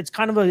 right? It's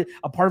kind of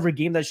a part of her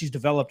game that she's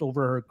developed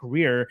over her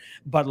career,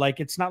 but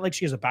it's not like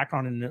she has a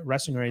background in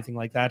wrestling or anything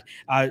like that.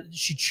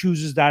 She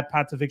chooses that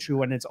path to victory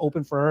when it's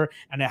open for her,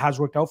 and it has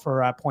worked out for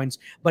her at points,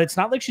 but it's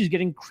not like she's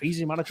getting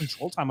crazy amount of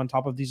control time on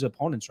top of these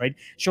opponents, right?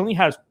 She only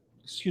has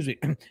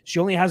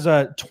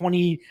a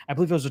 20, I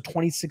believe it was a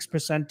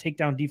 26%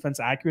 takedown defense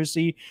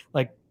accuracy.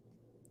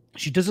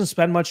 she doesn't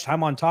spend much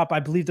time on top. I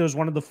believe there was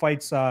one of the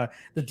fights, the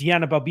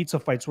Diana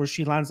Belbita fights, where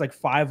she lands like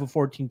 5 of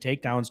 14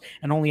 takedowns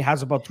and only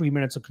has about 3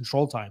 minutes of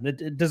control time.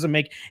 It doesn't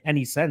make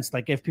any sense.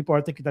 Like, if people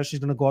are thinking that she's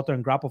going to go out there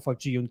and grapple fuck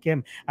Ji Yoon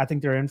Kim, I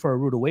think they're in for a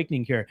rude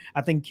awakening here.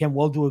 I think Kim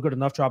will do a good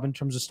enough job in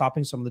terms of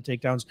stopping some of the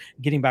takedowns,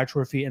 getting back to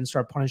her feet, and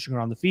start punishing her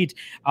on the feet.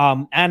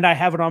 And I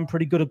have it on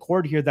pretty good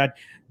accord here that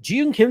Ji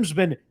Yoon Kim's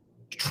been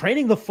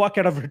training the fuck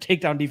out of her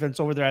takedown defense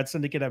over there at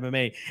Syndicate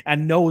MMA,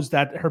 and knows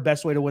that her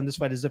best way to win this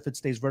fight is if it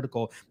stays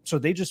vertical. So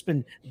they've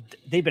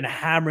been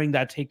hammering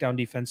that takedown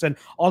defense. And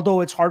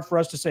although it's hard for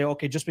us to say,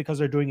 okay, just because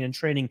they're doing it in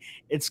training,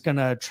 it's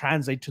gonna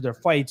translate to their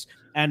fights.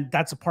 And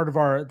that's a part of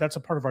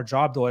our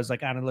job, though, as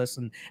like analysts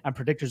and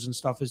predictors and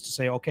stuff, is to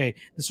say, okay,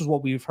 this is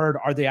what we've heard.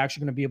 Are they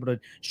actually going to be able to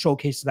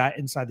showcase that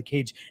inside the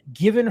cage?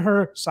 Given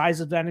her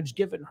size advantage,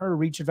 given her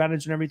reach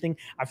advantage and everything,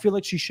 I feel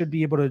like she should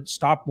be able to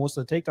stop most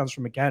of the takedowns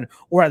from McCann,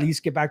 or at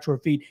least get back to her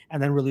feet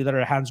and then really let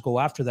her hands go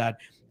after that.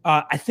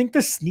 I think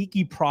the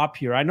sneaky prop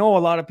here, I know a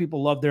lot of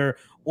people love their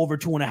over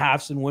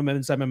 2.5s in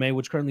women's MMA,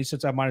 which currently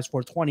sits at minus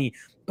 420,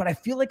 but I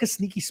feel like a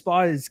sneaky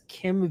spot is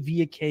Kim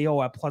via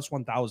KO at plus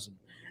 1,000.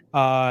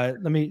 Plus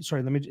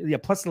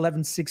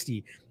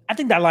 1160. I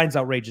think that line's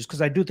outrageous,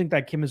 because I do think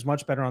that Kim is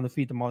much better on the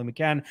feet than Molly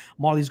McCann.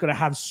 Molly's going to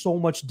have so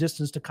much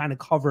distance to kind of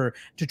cover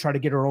to try to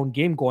get her own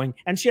game going,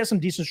 and she has some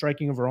decent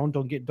striking of her own.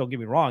 Don't get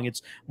me wrong,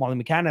 it's Molly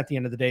McCann at the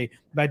end of the day,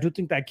 but I do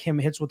think that Kim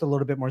hits with a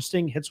little bit more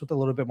sting, hits with a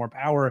little bit more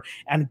power,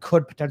 and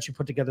could potentially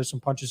put together some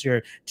punches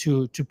here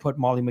to put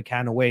Molly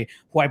McCann away,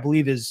 who I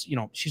believe is,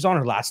 she's on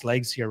her last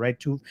legs here, right?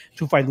 Two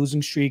fight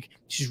losing streak.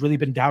 She's really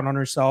been down on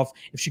herself.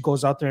 If she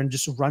goes out there and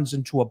just runs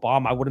into a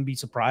bomb, I wouldn't be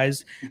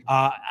surprised.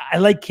 I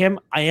like Kim.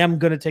 I am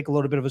going to take a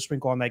little bit of a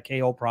sprinkle on that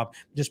KO prop,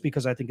 just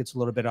because I think it's a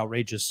little bit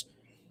outrageous.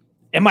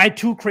 Am I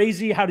too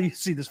crazy? How do you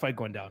see this fight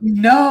going down?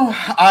 No,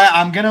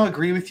 I'm going to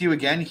agree with you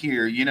again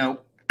here.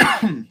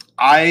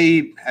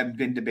 I have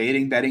been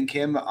debating betting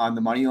Kim on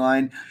the money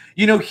line.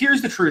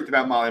 Here's the truth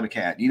about Molly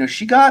McCann.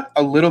 She got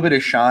a little bit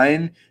of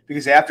shine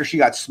because after she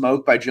got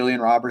smoked by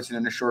Jillian Robertson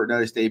in a short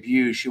notice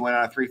debut, she went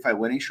on a 3-fight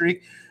winning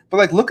streak.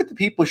 But look at the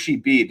people she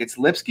beat. It's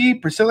Lipsky,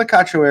 Priscilla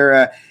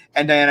Cachoeira,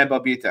 and Diana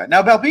Belbita.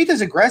 Now,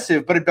 Belbita's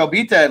aggressive, but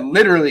Belbita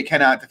literally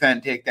cannot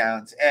defend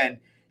takedowns, and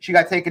she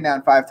got taken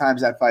down 5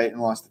 times that fight and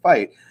lost the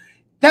fight.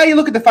 Now you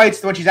look at the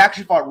fights when she's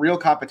actually fought real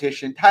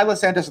competition, Taila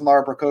Santos and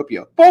Lara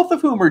Procopio, both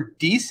of whom are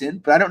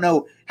decent, but I don't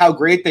know how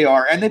great they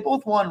are, and they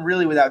both won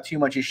really without too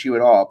much issue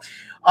at all.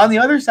 On the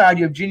other side,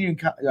 you have Ji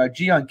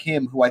Yoon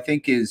Kim, who I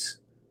think is,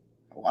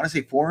 I want to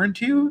say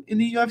 4-2 in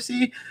the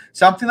UFC,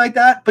 something like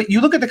that. But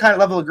you look at the kind of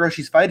level of girl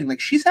she's fighting,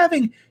 she's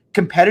having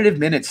competitive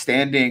minutes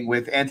standing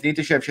with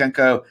Antonina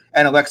Shevchenko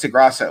and Alexa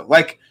Grasso.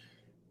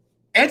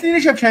 Antonina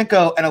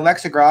Shevchenko and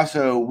Alexa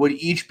Grasso would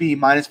each be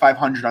minus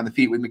 500 on the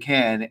feet with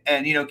McCann.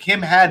 And,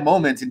 Kim had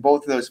moments in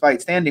both of those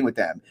fights standing with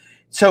them.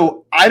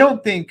 So I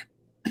don't think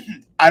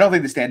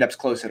the stand-up's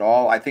close at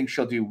all. I think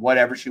she'll do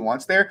whatever she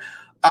wants there.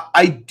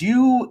 I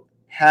do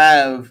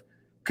have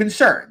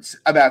concerns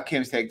about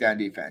Kim's takedown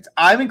defense.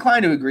 I'm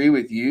inclined to agree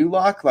with you,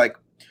 Locke.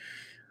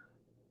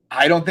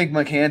 I don't think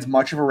McCann's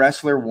much of a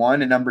wrestler,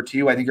 1, and number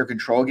 2, I think her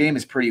control game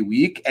is pretty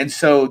weak. And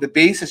so the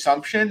base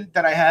assumption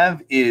that I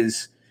have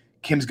is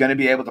Kim's going to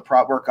be able to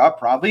work up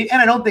probably.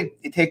 And I don't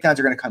think takedowns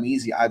are going to come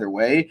easy either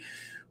way.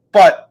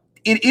 But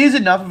it is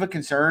enough of a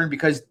concern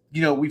because,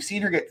 we've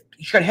seen her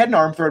she got head and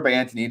arm thrown by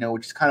Antonina,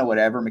 which is kind of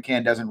whatever.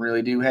 McCann doesn't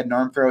really do head and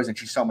arm throws, and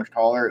she's so much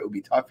taller, it would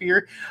be tough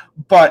here.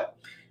 But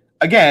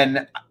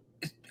again,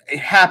 it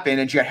happened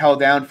and she got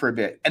held down for a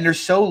bit. And there's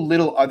so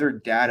little other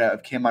data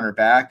of Kim on her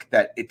back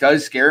that it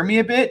does scare me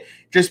a bit,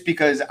 just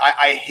because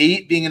I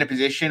hate being in a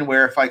position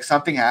where if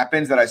something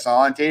happens that I saw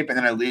on tape and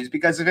then I lose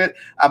because of it,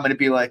 I'm going to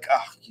be like,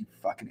 oh, you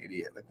fucking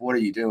idiot. What are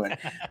you doing?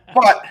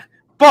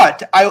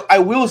 But I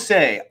will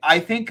say, I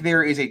think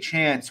there is a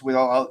chance with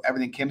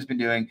everything Kim's been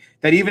doing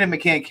that even if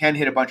McCann can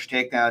hit a bunch of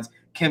takedowns,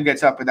 Kim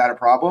gets up without a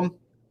problem.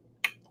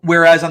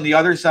 Whereas on the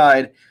other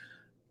side,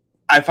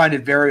 I find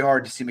it very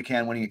hard to see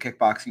McCann winning a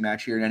kickboxing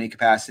match here in any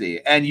capacity.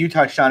 And you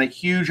touched on a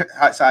huge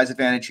size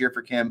advantage here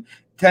for Kim.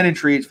 10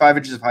 inch reach, 5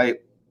 inches of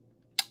height.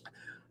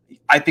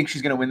 I think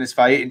she's going to win this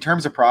fight. In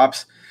terms of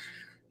props,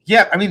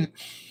 yeah,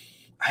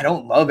 I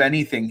don't love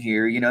anything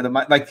here.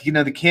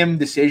 The Kim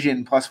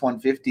decision plus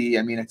 150.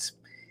 It's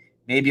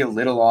maybe a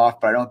little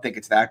off, but I don't think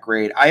it's that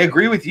great. I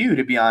agree with you,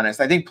 to be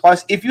honest. I think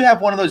plus, if you have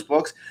one of those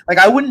books,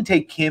 I wouldn't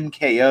take Kim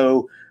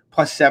KO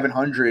plus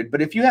 700,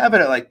 but if you have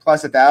it at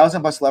plus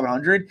 1,000, plus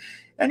 1,100,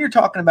 and you're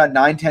talking about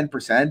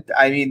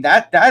 9-10%,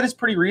 that is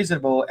pretty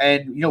reasonable.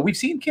 And we've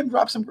seen Kim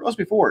drop some girls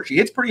before. She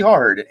hits pretty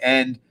hard,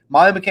 and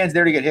Molly McCann's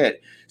there to get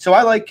hit. So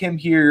I like Kim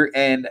here,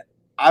 and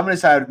I'm going to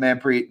side with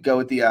Manpreet, go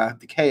with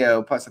the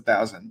KO plus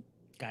 1,000.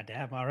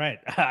 Goddamn! All right,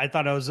 I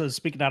thought I was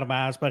speaking out of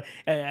my ass, but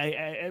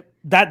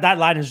That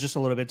line is just a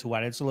little bit too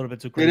wide. It's a little bit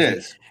too crazy. It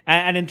is.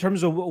 And in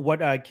terms of what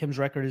Kim's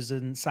record is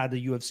inside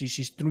the UFC,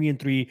 she's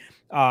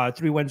 3-3,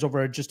 3 wins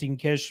over Justine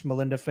Kish,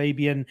 Melinda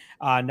Fabian,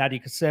 Nadia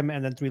Kasim,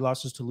 and then 3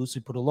 losses to Lucy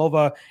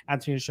Pudilova,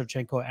 Antonia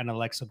Shevchenko, and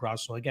Alexa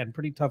Grasso. Again,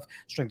 pretty tough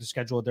strength of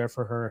schedule there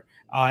for her.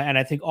 And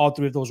I think all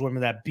 3 of those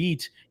women that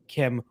beat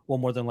Kim will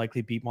more than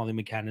likely beat Molly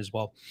McCann as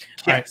well.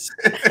 Yes.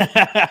 All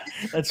right.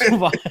 Let's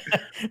move on.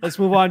 Let's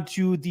move on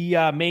to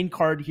the main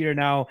card here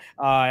now.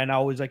 And I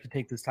always like to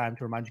take this time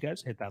to remind you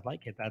guys, hit that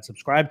like, hit that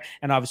subscribe,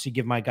 and obviously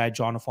give my guy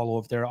John a follow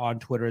over there on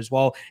Twitter as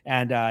well.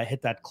 And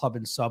hit that Club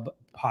and Sub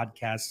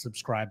podcast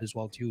subscribe as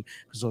well too,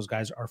 because those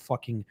guys are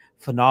fucking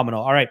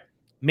phenomenal. All right.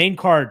 Main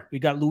card, we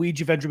got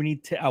Luigi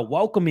Vendramini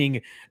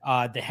welcoming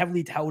the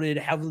heavily touted,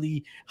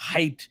 heavily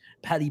hyped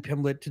Paddy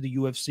Pimblett to the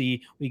UFC.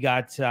 We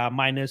got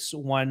minus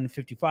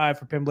 155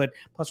 for Pimblett,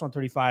 plus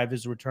 135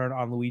 is the return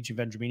on Luigi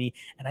Vendramini.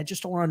 And I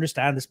just don't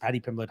understand this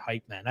Paddy Pimblett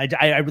hype, man.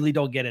 I really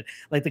don't get it.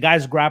 Like, the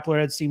guy's a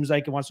grappler, it seems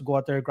like. He wants to go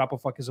out there, grapple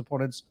fuck his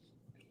opponents,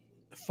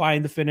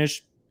 find the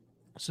finish,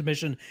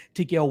 submission,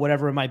 TKO,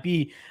 whatever it might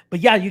be. But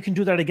yeah, you can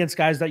do that against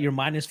guys that you're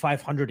minus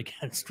 500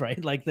 against,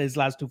 right? Like these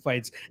last 2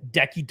 fights,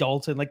 Decky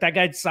Dalton, like that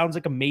guy sounds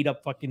like a made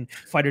up fucking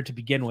fighter to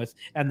begin with.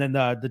 And then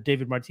the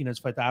David Martinez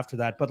fight after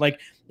that. But like,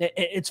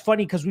 it's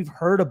funny because we've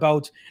heard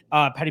about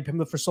Paddy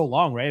Pimblett for so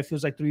long, right? It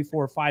feels like 3,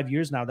 4, 5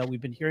 years now that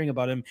we've been hearing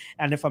about him.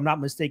 And if I'm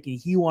not mistaken,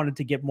 he wanted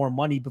to get more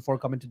money before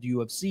coming to the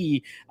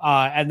UFC,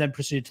 and then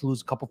proceeded to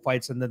lose a couple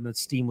fights, and then the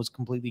steam was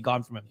completely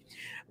gone from him.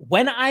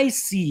 When I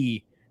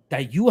see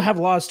that you have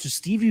lost to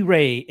Stevie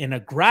Ray in a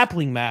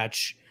grappling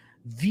match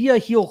via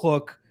heel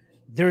hook,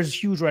 there's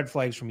huge red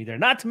flags for me there.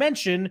 Not to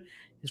mention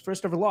his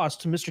first ever loss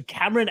to Mr.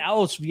 Cameron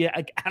Ellis via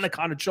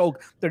Anaconda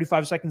choke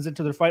 35 seconds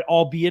into the fight,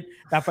 albeit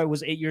that fight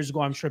was 8 years ago.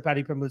 I'm sure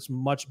Paddy Pimblett's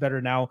much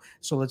better now,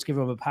 so let's give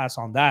him a pass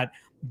on that.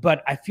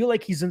 But I feel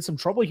like he's in some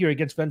trouble here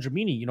against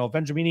Vendramini. You know,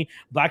 Vendramini,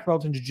 black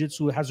belt in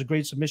jiu-jitsu, has a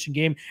great submission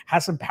game,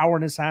 has some power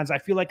in his hands. I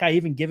feel like I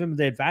even give him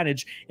the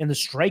advantage in the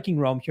striking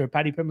realm here.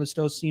 Paddy Pimblett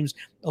still seems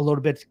a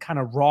little bit kind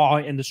of raw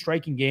in the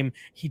striking game.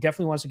 He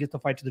definitely wants to get the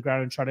fight to the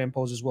ground and try to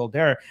impose his will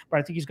there.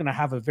 But I think he's going to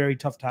have a very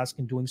tough task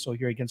in doing so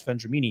here against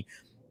Vendramini.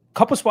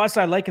 Couple spots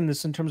I like in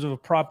this in terms of a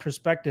prop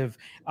perspective.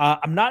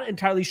 I'm not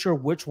entirely sure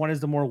which one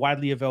is the more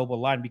widely available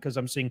line, because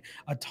I'm seeing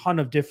a ton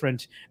of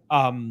different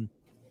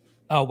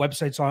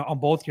websites on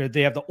both here.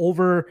 They have the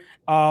over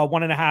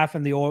 1.5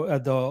 and the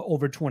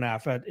over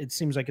 2.5. It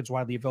seems like it's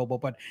widely available,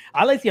 but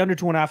I like the under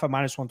 2.5 at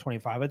minus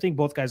 125. I think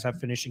both guys have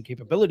finishing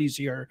capabilities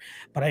here,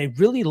 but I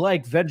really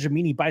like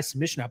Vendramini by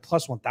submission at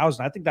plus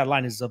 1,000. I think that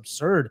line is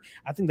absurd.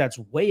 I think that's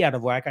way out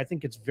of whack. I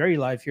think it's very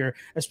live here,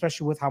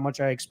 especially with how much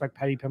I expect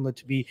Paddy Pimblett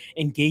to be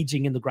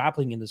engaging in the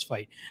grappling in this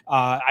fight.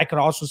 I could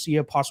also see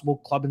a possible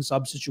club and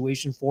sub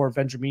situation for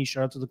Vendramini.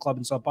 Shout out to the Club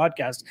and Sub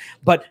podcast,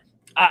 but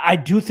I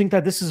do think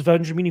that this is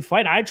Vendramini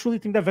fight. I truly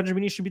think that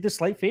Vendramini should be the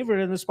slight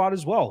favorite in this spot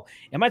as well.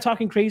 Am I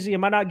talking crazy?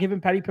 Am I not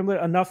giving Paddy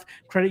Pimblett enough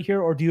credit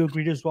here, or do you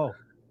agree as well?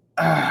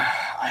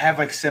 I have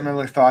like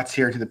similar thoughts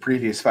here to the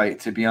previous fight,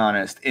 to be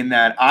honest, in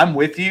that I'm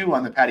with you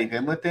on the Paddy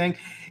Pimblett thing.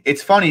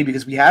 It's funny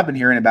because we have been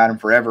hearing about him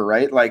forever,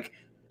 right? Like,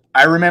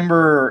 I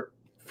remember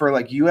for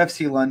like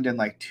UFC London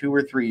like 2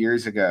 or 3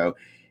 years ago,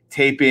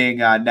 taping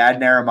Nad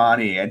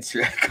Narimani and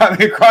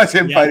coming across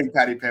him fighting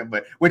Paddy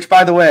Pimblett, which,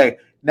 by the way,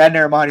 Nad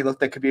Narimani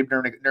looked like Khabib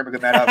Nurmagomedov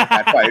in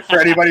that fight. For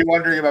anybody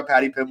wondering about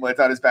Paddy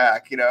Pimblett on his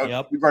back, you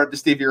know, we brought up the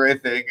Stevie Ray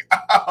thing.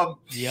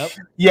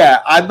 Yeah,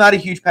 I'm not a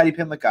huge Paddy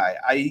Pimblett guy.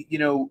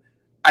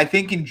 I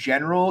think in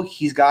general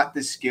he's got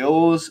the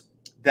skills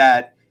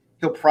that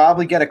he'll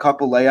probably get a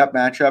couple layup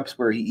matchups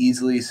where he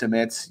easily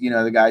submits, you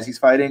know, the guys he's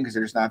fighting because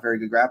they're just not very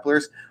good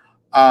grapplers.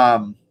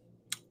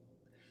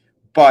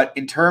 But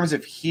in terms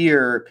of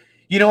here,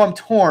 you know, I'm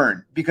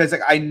torn because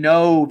like I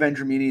know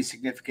Vendramini is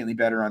significantly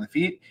better on the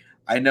feet.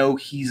 I know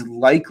he's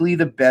likely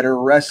the better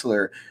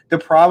wrestler. The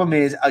problem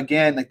is,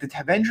 again, like the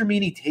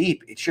Vendramini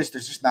tape, it's just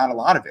there's just not a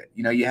lot of it.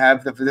 You know, you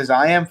have the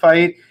Zayam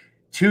fight,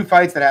 2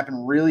 fights that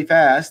happen really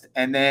fast,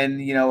 and then,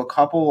 you know, a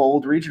couple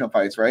old regional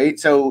fights, right?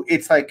 So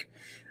it's like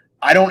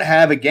I don't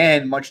have,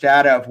 again, much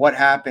data of what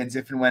happens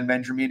if and when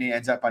Vendramini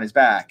ends up on his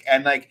back.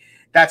 And like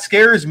that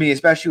scares me,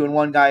 especially when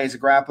one guy is a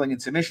grappling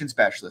and submission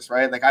specialist,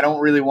 right? Like I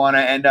don't really want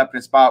to end up in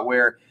a spot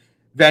where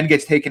Ven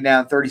gets taken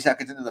down 30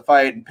 seconds into the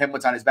fight and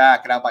Pimlett's on his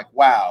back. And I'm like,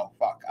 wow,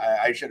 fuck,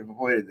 I should have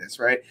avoided this,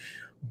 right?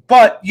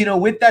 But, you know,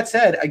 with that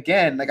said,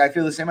 again, like I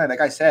feel the same way.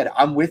 Like I said,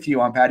 I'm with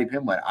you on Paddy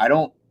Pimblett. I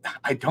don't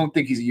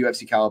think he's a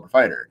UFC caliber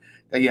fighter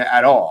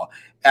at all.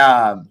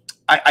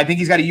 I think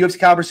he's got a UFC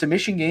caliber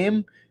submission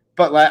game,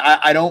 but like,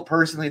 I don't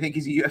personally think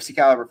he's a UFC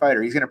caliber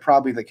fighter. He's going to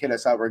probably like hit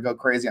us up or go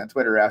crazy on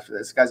Twitter after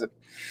this. Guy's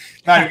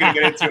not even going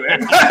to get into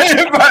it.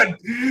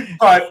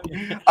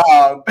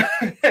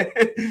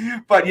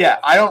 but yeah,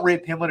 I don't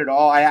rate Pimblett at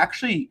all. I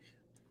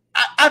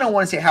don't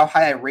want to say how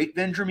high I rate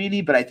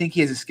Vendramini, but I think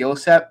he has a skill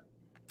set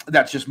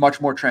that's just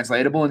much more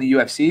translatable in the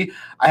UFC.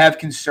 I have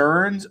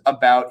concerns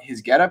about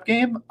his get-up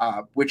game,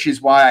 which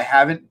is why I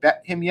haven't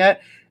bet him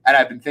yet. and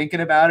I've been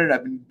thinking about it.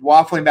 I've been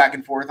waffling back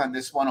and forth on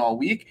this one all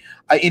week.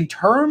 In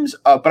terms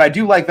of, but I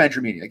do like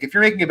Vendramini. Like if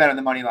you're making a bet on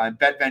the money line,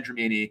 bet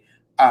Vendramini.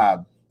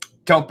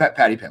 Don't bet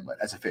Paddy Pimblett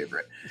as a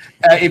favorite.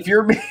 If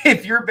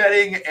you're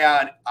betting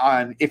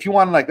on if you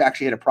want to like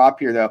actually hit a prop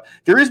here though,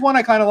 there is one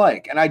I kind of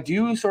like, and I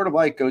do sort of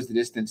like goes the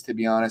distance, to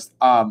be honest.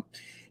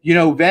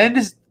 Vend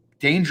is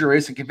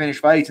dangerous and can finish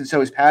fights, and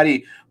so is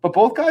Paddy. But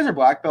both guys are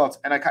black belts,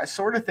 and I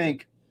sort of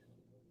think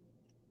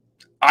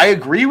I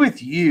agree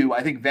with you.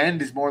 I think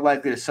Vend is more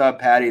likely to sub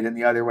Paddy than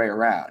the other way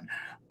around.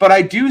 But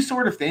I do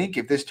sort of think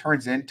if this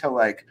turns into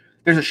like,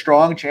 there's a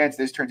strong chance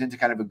this turns into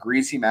kind of a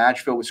greasy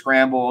match filled with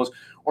scrambles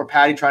or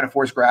Paddy trying to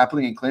force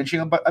grappling and clinching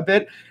a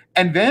bit.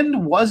 And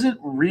Vend wasn't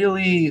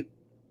very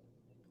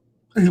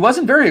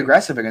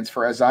aggressive against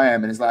Fares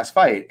Ziam in his last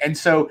fight. And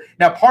so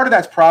now part of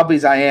that's probably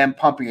Ziam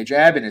pumping a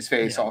jab in his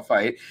face all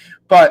fight.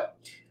 But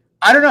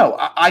I don't know.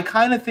 I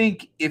kind of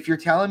think if you're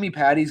telling me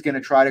Paddy's going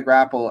to try to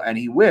grapple, and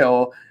he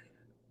will,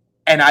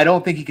 and I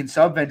don't think he can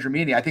sub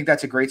Vendramini, I think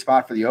that's a great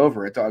spot for the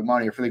over at dog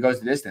money, or for the goes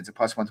the distance at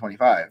plus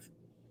 125.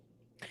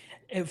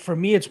 For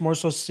me, it's more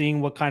so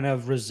seeing what kind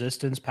of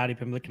resistance Paddy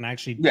Pimblett can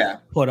actually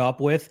put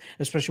up with,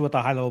 especially with the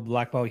high-level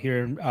black belt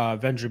here in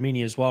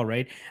Vendramini as well,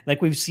 right?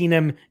 Like we've seen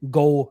him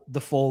go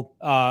the full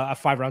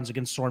 5 rounds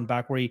against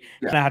Sorenbach, where he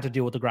kind of had to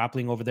deal with the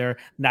grappling over there.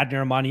 Nad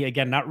Narimani,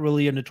 again, not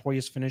really a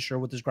notorious finisher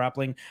with his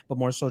grappling, but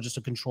more so just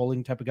a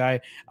controlling type of guy.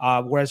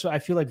 Whereas I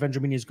feel like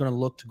Vendramini is going to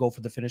look to go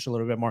for the finish a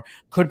little bit more.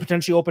 Could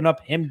potentially open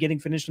up him getting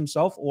finished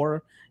himself,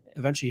 or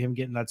eventually him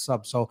getting that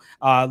sub. So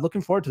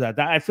looking forward to that.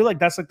 I feel like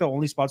that's like the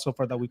only spot so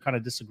far that we kind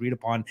of disagreed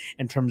upon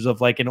in terms of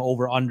like an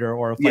over under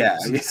or a fight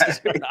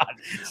or not.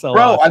 So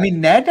bro, I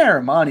mean, Nad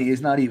Narimani is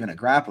not even a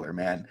grappler,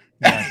 man.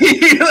 Yeah.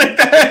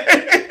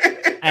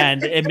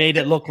 And it made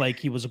it look like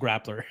he was a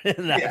grappler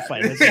in that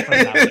fight.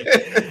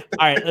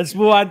 All right, let's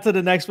move on to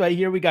the next fight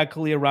here. We got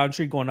Khalil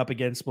Rountree going up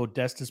against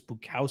Modestas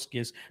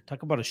Bukauskas.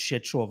 Talk about a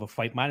shit show of a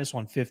fight. Minus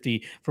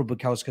 150 for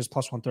Bukauskas,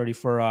 plus 130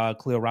 for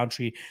Khalil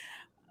Rountree.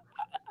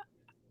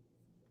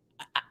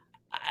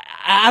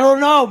 I don't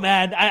know,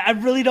 man. I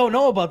really don't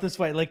know about this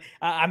fight. Like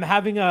I'm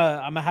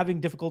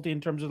having difficulty in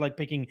terms of like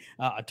picking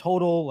a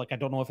total. Like I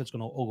don't know if it's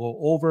going to go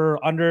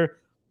over, under.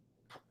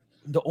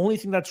 The only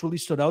thing that's really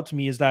stood out to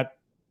me is that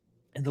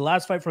in the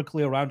last fight for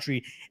Khalil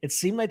Rountree, it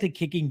seemed like the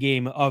kicking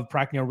game of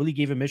Prachnio really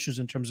gave him issues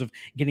in terms of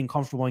getting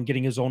comfortable and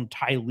getting his own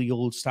Ty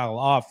Leal style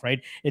off,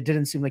 right? It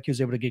didn't seem like he was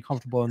able to get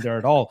comfortable in there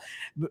at all.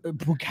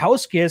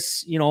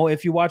 Bukauskas,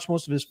 if you watch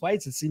most of his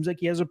fights, it seems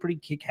like he has a pretty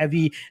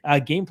kick-heavy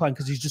game plan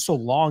because he's just so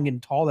long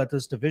and tall at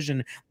this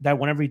division that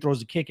whenever he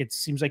throws a kick, it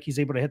seems like he's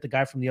able to hit the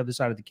guy from the other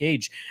side of the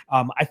cage.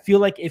 I feel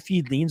like if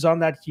he leans on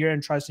that here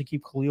and tries to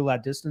keep Khalil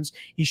at distance,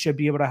 he should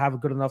be able to have a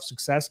good enough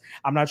success.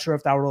 I'm not sure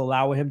if that will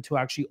allow him to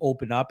actually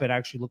open up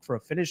and actually look for a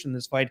finish in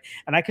this fight.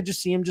 And I could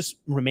just see him just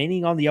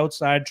remaining on the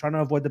outside, trying to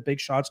avoid the big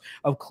shots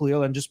of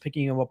Khalil and just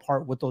picking him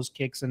apart with those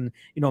kicks and,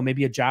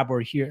 maybe a jab or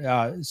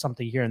here,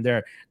 something here and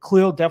there.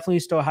 Khalil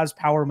definitely still has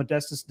power.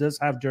 Modestas does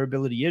have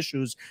durability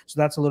issues.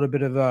 So that's a little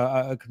bit of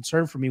a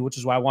concern for me, which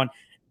is why I want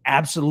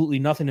absolutely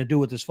nothing to do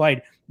with this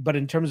fight. But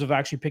in terms of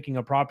actually picking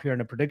a prop here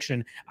and a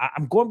prediction,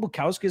 I'm going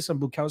Bukauskas and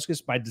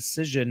Bukauskas by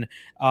decision,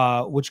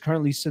 which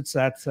currently sits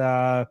at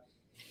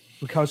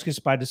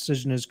Bukauskas by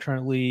decision is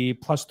currently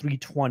plus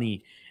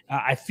 320.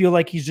 I feel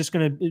like he's just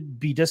going to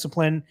be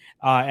disciplined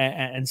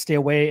and stay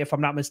away. If I'm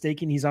not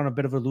mistaken, he's on a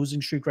bit of a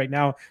losing streak right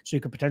now, so he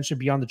could potentially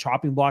be on the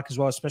chopping block as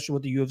well, especially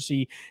with the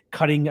UFC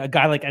cutting a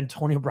guy like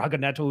Antonio Braga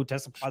Neto who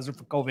tested positive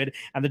for COVID,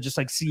 and then just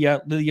like see ya,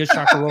 Lilia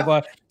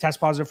Shakarova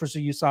test positive for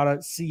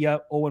USADA, see ya,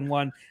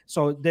 0-1.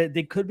 So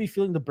they could be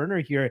feeling the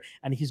burner here,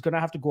 and he's going to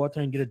have to go out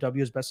there and get a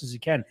W as best as he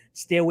can.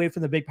 Stay away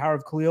from the big power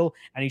of Khalil,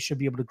 and he should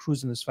be able to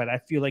cruise in this fight. I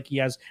feel like he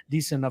has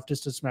decent enough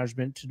distance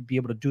management to be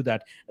able to do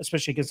that,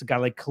 especially against a guy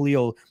like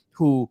Khalil,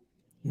 who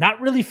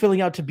not really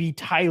filling out to be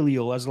Ty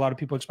Leal as a lot of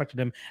people expected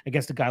him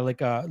against a guy like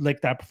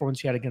that performance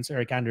he had against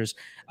Eric Anders.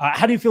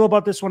 How do you feel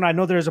about this one? I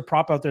know there's a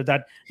prop out there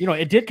that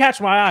it did catch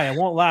my eye. I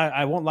won't lie.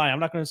 I'm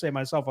not going to say it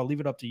myself. I'll leave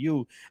it up to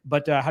you.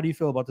 But how do you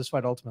feel about this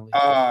fight ultimately?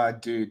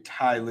 Dude,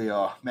 Ty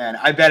Leal, man,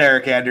 I bet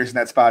Eric Anders in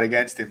that spot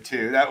against him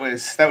too. That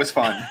was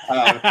fun.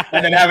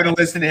 And then having to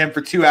listen to him for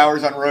 2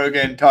 hours on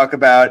Rogan talk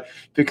about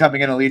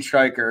becoming an elite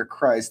striker.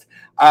 Christ.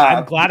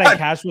 I'm glad I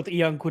cashed with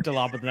Ion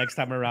Cutelaba the next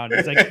time around.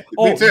 He's like,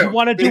 oh, you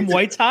want to do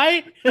Muay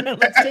Thai?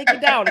 Let's take it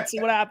down and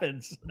see what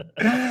happens.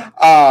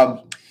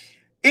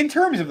 In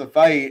terms of the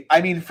fight,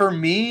 I mean, for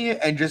me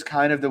and just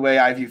kind of the way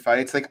I view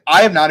fights, like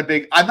I'm not a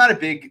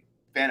big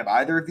fan of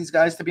either of these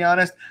guys, to be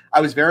honest.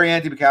 I was very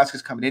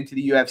anti-Bukauskas coming into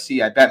the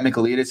UFC. I bet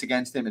Michailidis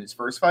against him in his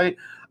first fight.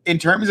 In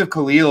terms of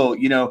Khalil,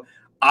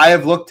 I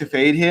have looked to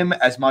fade him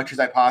as much as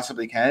I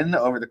possibly can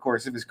over the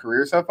course of his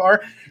career so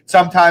far.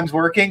 Sometimes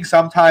working,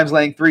 sometimes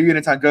laying 3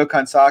 units on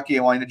Gokhan Saki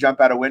and wanting to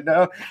jump out a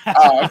window.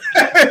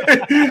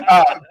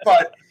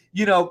 But,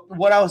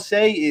 what I'll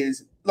say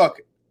is, look,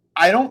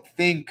 I don't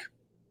think,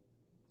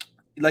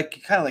 kind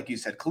of like you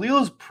said,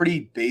 Khalil is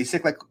pretty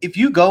basic. Like, if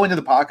you go into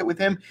the pocket with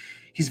him,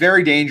 he's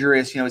very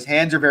dangerous. His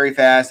hands are very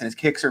fast and his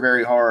kicks are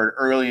very hard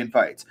early in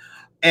fights.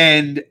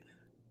 And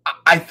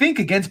I think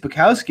against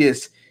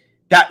Bukauskas,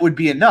 that would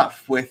be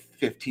enough with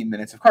 15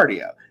 minutes of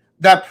cardio.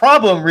 That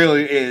problem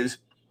really is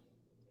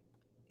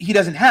he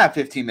doesn't have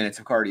 15 minutes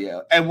of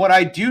cardio. And what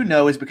I do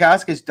know is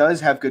Bukauskas does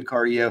have good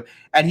cardio,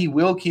 and he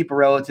will keep a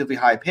relatively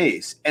high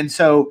pace. And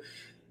so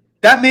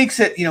that makes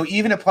it,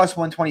 even at plus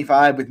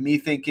 125, with me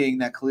thinking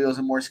that Khalil's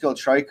a more skilled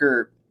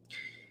striker,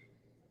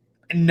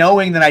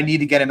 knowing that I need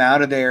to get him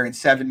out of there in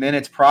 7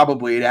 minutes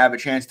probably to have a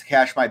chance to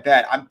cash my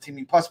bet.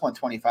 Plus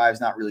 125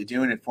 is not really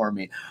doing it for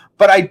me.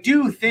 But I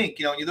do think,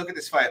 when you look at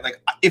this fight,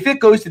 like if it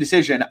goes to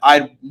decision,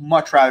 I'd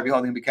much rather be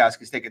holding a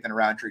Bukauskas ticket than a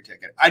round-tree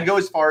ticket. I'd go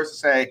as far as to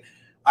say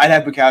I'd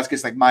have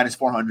Bukauskas like minus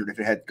 400 if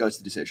it goes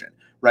to decision,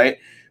 right?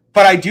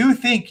 But I do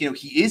think,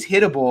 he is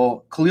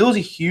hittable. Khalil's a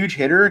huge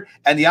hitter,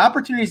 and the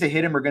opportunities to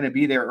hit him are going to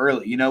be there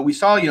early. We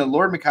saw,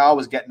 Lord McCall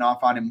was getting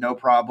off on him, no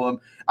problem.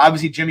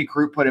 Obviously, Jimmy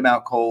Crute put him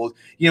out cold.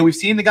 We've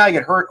seen the guy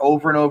get hurt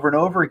over and over and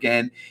over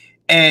again.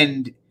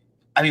 And,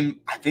 I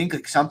think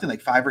like something like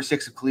 5 or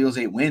 6 of Khalil's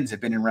 8 wins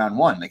have been in round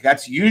 1. Like,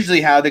 that's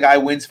usually how the guy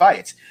wins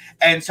fights.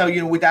 And so,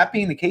 with that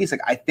being the case, like,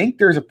 I think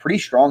there's a pretty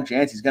strong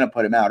chance he's going to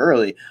put him out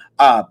early.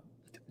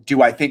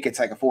 Do I think it's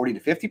like a 40 to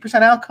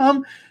 50%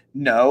 outcome?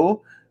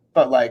 No.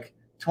 But like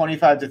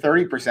 25 to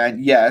 30%,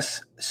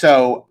 yes.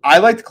 So I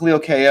like the Khalil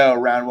KO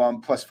round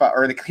 1 plus 5,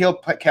 or the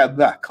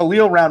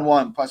Khalil round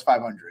 1 plus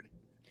 500.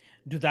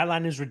 Dude, that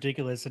line is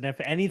ridiculous. And if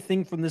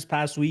anything from this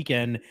past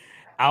weekend,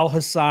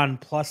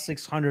 Alhassan plus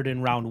 600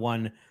 in round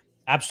 1,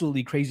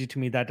 absolutely crazy to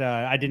me that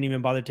I didn't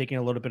even bother taking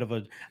a little bit of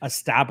a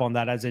stab on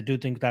that, as I do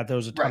think that there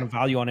was a ton of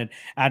value on it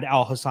at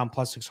Alhassan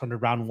plus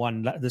 600 round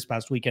 1 this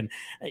past weekend.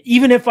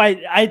 Even if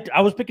I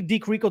was picking D.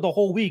 Carrico the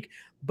whole week,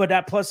 but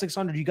at plus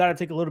 600, you got to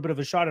take a little bit of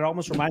a shot. It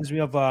almost reminds me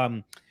of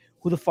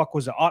who the fuck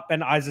was it?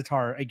 Ben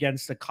Izatar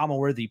against the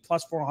Kamaworthy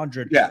plus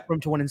 400 from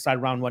to win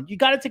inside round 1. You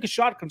got to take a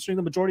shot considering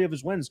the majority of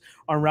his wins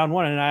on round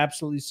 1. And I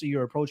absolutely see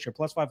your approach here.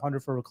 Plus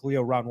 500 for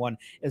Khalil round 1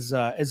 is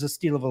a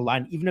steal of a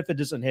line. Even if it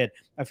doesn't hit,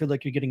 I feel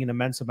like you're getting an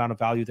immense amount of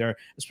value there,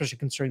 especially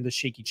considering the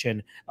shaky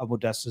chin of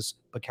Modestas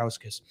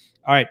Bukauskas.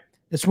 All right.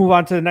 Let's move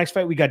on to the next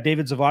fight. We got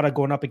David Zawada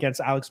going up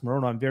against Alex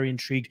Morono. I'm very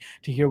intrigued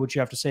to hear what you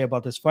have to say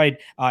about this fight.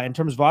 In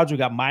terms of odds, we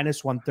got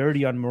minus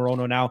 130 on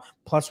Morono now.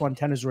 Plus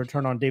 110 is a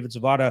return on David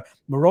Zawada.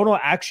 Morono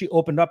actually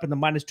opened up in the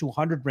minus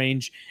 200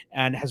 range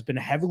and has been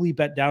heavily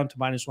bet down to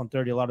minus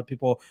 130. A lot of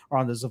people are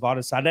on the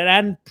Zawada side.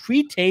 And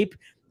pre-tape,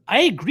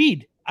 I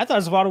agreed. I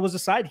thought Zawada was a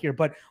side here,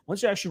 but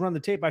once you actually run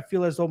the tape, I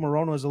feel as though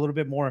Morono is a little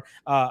bit more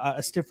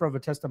a stiffer of a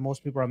test than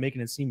most people are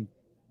making it seem.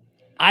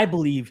 I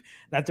believe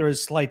that there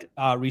is slight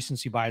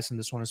recency bias in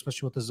this one,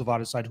 especially with the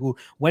Zawada side, who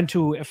went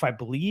to, if I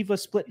believe, a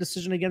split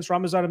decision against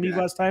Ramazan Aviv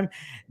last time.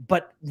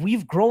 But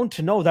we've grown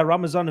to know that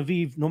Ramazan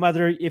Aviv, no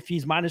matter if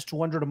he's minus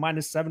 200 or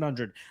minus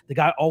 700, the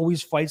guy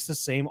always fights the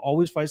same,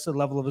 always fights the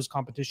level of his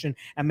competition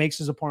and makes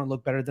his opponent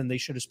look better than they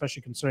should,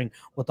 especially considering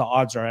what the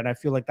odds are. And I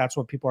feel like that's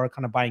what people are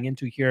kind of buying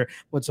into here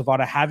with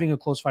Zawada having a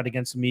close fight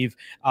against Aviv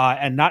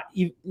and not,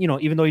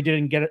 even though he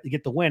didn't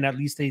get the win, at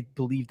least they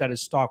believe that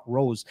his stock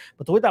rose.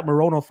 But the way that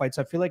Morono fights,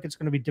 I feel like it's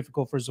going to be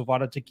difficult for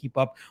Zawada to keep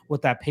up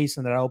with that pace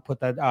and that output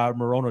that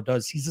Morono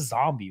does. He's a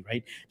zombie,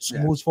 right? Just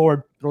moves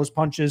forward, throws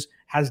punches,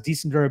 has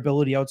decent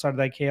durability outside of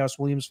that Chaos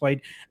Williams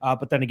fight.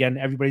 But then again,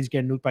 everybody's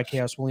getting nuked by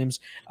Chaos Williams.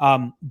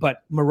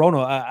 But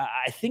Morono,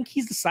 I think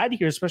he's the side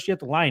here, especially at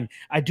the line.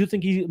 I do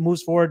think he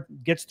moves forward,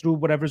 gets through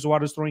whatever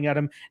Zawada's throwing at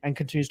him, and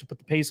continues to put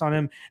the pace on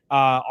him.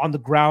 On the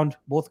ground,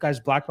 both guys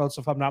black belts,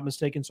 if I'm not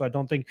mistaken, so I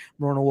don't think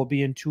Morono will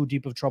be in too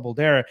deep of trouble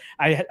there.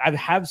 I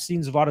have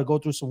seen Zawada go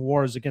through some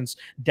wars against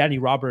Danny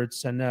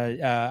Roberts and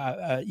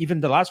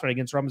even the last fight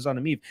against Ramazan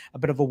Aviv, a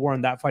bit of a war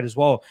in that fight as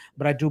well.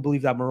 But I do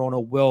believe that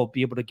Morono will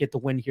be able to get the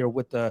win here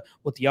with the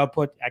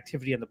output,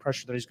 activity, and the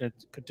pressure that he's going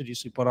to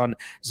continuously put on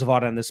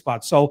Zawada in this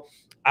spot. So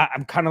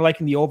I'm kind of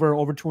liking the over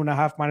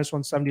 2.5 minus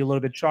 170, a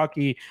little bit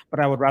chalky, but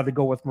I would rather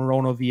go with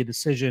Morono via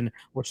decision,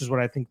 which is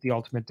what I think the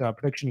ultimate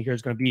prediction here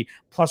is going to be.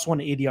 Plus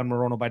 180 on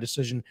Morono by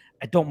decision.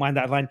 I don't mind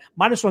that line.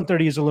 Minus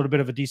 130 is a little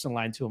bit of a decent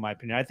line too, in my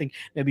opinion. I think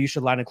maybe you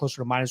should line it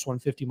closer to minus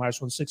 150, minus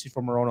 160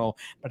 for Morono,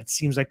 but it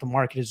seems like the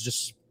market is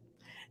just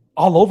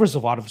all over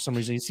Zawada for some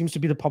reason. He seems to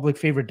be the public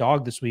favorite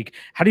dog this week.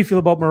 How do you feel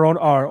about Morono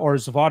or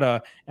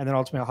Zawada? And then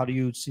ultimately, how do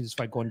you see this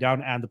fight going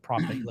down and the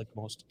prop that you like the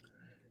most?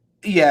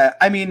 Yeah,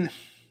 I mean,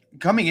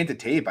 coming into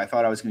tape, I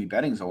thought I was going to be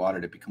betting Zawada,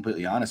 to be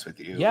completely honest with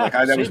you. Yeah,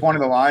 that was one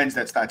of the lines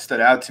that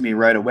stood out to me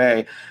right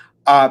away.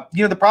 I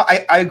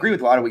agree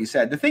with a lot of what you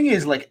said. The thing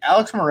is, like,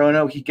 Alex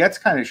Morono, he gets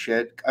a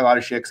lot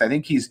of shit, because I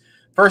think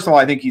first of all,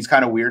 I think he's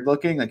kind of weird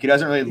looking. Like, he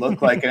doesn't really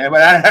look like he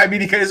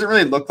doesn't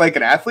really look like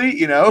an athlete,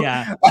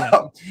 Yeah.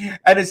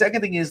 And the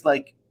second thing is,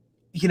 like,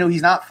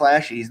 he's not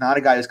flashy. He's not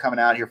a guy who's coming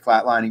out here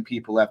flatlining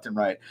people left and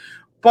right.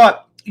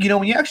 But,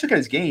 when you actually look at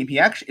his game,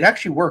 it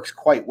actually works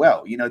quite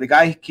well. The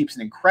guy keeps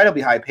an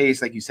incredibly high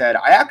pace, like you said.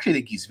 I actually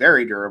think he's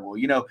very durable.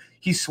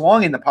 He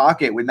swung in the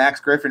pocket with Max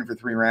Griffin for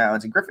 3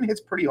 rounds, and Griffin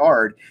hits pretty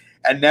hard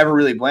and never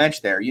really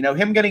blanched there.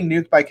 Him getting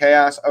nuked by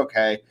Chaos,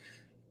 okay.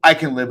 I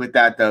can live with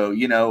that, though.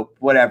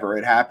 Whatever,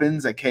 it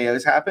happens. Like,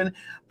 KOs happen.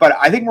 But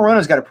I think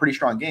Morono's got a pretty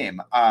strong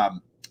game.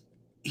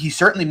 he's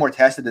certainly more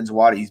tested than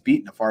Zawada. He's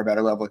beaten a far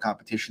better level of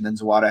competition than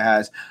Zawada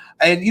has.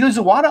 And,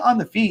 Zawada on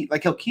the feet,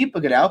 like he'll keep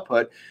a good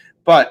output,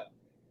 but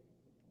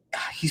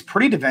he's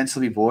pretty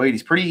defensively void.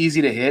 He's pretty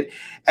easy to hit.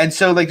 And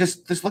so like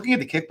just looking at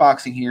the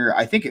kickboxing here,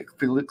 I think it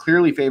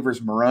clearly favors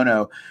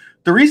Morono.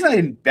 The reason I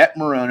didn't bet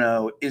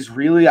Morono is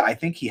really, I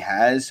think he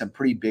has some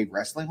pretty big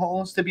wrestling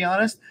holes, to be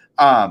honest.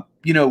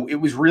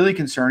 It was really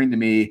concerning to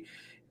me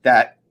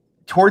that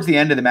towards the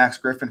end of the Max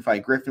Griffin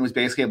fight, Griffin was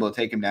basically able to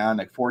take him down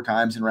like 4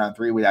 times in round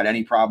 3 without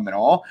any problem at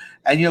all.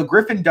 And,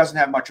 Griffin doesn't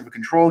have much of a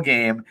control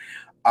game,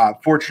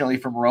 fortunately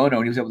for Morono,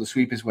 and he was able to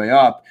sweep his way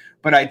up.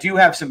 But I do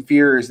have some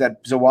fears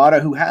that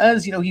Zawada, who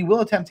has, he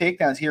will attempt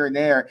takedowns here and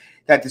there,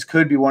 that this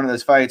could be one of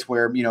those fights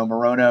where,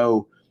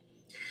 Morono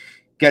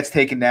gets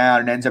taken down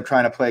and ends up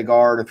trying to play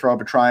guard or throw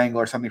up a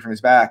triangle or something from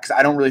his back. Because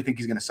I don't really think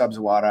he's going to sub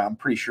Zawada. I'm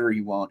pretty sure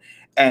he won't.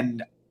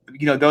 And,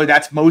 though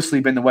that's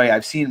mostly been the way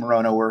I've seen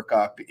Morono work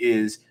up,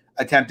 is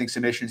attempting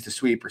submissions to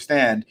sweep or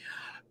stand.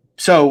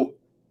 So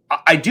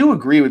I do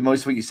agree with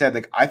most of what you said.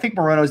 Like, I think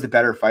Morono is the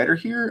better fighter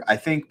here. I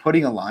think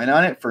putting a line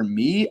on it, for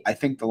me, I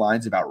think the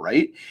line's about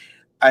right.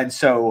 And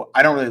so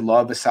I don't really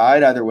love a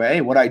side either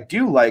way. What I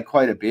do like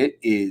quite a bit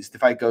is the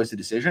fight goes to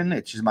decision.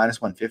 It's just minus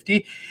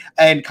 150.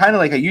 And kind of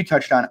like how you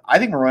touched on, I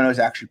think Morono is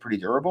actually pretty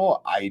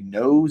durable. I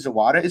know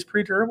Zawada is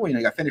pretty durable. He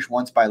got finished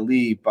once by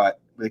Lee, but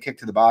with a kick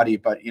to the body.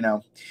 But,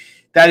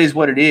 that is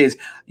what it is.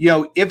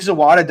 If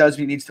Zawada does what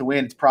he needs to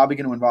win, it's probably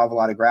going to involve a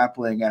lot of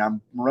grappling. And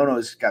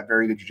Morono's got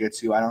very good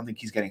jiu-jitsu. I don't think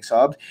he's getting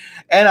subbed.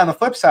 And on the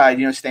flip side,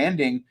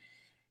 standing,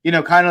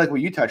 kind of like what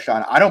you touched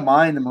on, I don't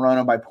mind the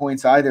Morono by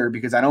points either,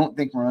 because I don't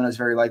think Morono is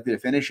very likely to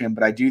finish him,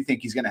 but I do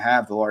think he's going to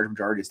have the large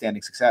majority of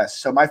standing success.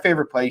 So my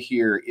favorite play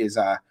here is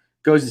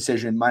goes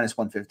decision minus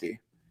 150.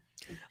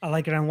 I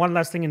like it. And one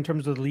last thing in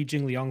terms of the Li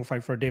Jingliang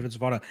fight for David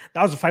Zawada,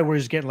 that was a fight where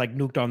he's getting like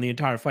nuked on the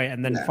entire fight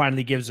and then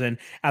finally gives in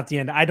at the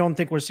end. I don't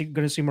think we're going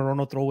to see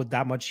Morono throw with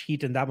that much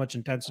heat and that much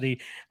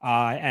intensity,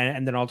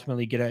 and then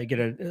ultimately get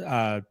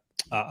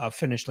a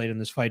finish late in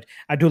this fight.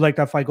 I do like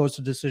that fight goes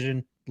to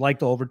decision, like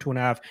the over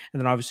 2.5,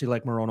 and then obviously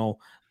like Morono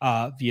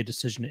via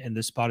decision in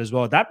this spot as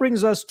well. That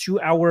brings us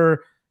to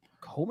our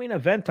co-main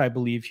event, I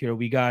believe. Here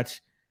we got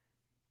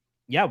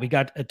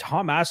a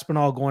Tom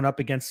Aspinall going up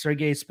against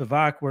Sergey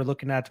Spivak. We're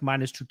looking at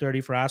minus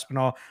 230 for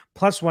Aspinall,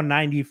 plus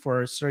 190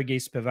 for Sergey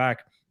Spivak.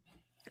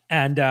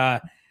 And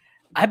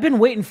I've been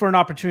waiting for an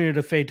opportunity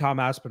to fade Tom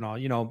Aspinall.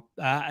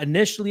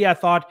 Initially I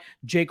thought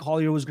Jake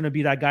Collier was going to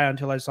be that guy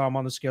until I saw him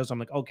on the scales. I'm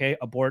like, okay,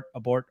 abort.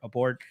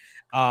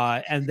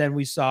 And then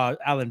we saw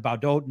Alan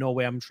Baudot. No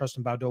way I'm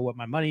trusting Baudot with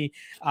my money.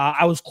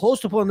 I was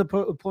close to pulling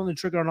the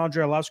trigger on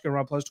Andre Arlovski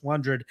around plus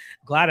 200.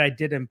 Glad I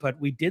didn't, but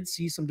we did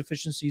see some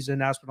deficiencies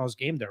in Aspinall's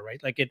game there,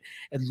 right? Like it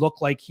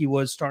looked like he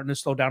was starting to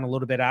slow down a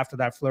little bit after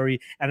that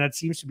flurry, and that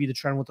seems to be the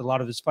trend with a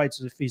lot of his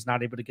fights if he's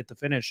not able to get the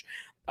finish.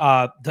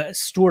 The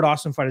Stuart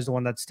Austin fight is the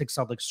one that sticks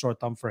out like a sore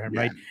thumb for him,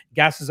 right?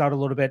 Gasses out a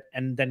little bit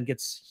and then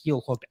gets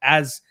heel hooked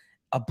as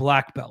a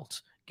black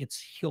belt. Gets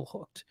heel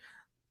hooked.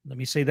 Let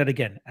me say that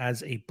again.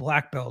 As a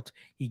black belt,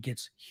 he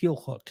gets heel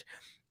hooked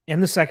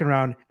in the second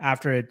round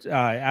after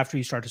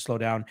you start to slow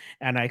down.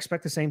 And I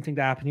expect the same thing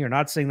to happen here.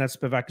 Not saying that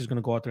Spivak is going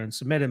to go out there and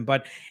submit him,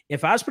 but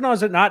if Aspinall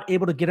is not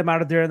able to get him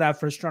out of there in that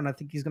first round, I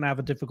think he's going to have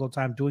a difficult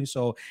time doing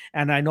so.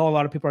 And I know a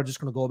lot of people are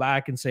just going to go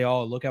back and say,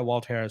 oh, look at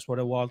Walt Harris. What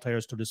did Walt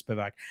Harris do to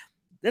Spivak?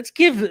 Let's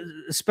give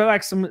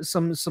Spivak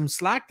some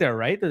slack there,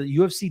 right? The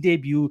UFC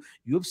debut,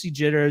 UFC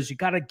jitters. You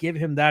got to give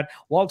him that.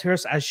 Walt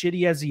Harris, as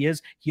shitty as he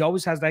is, he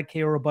always has that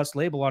KO robust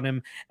label on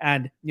him,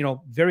 and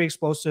very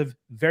explosive,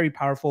 very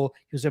powerful.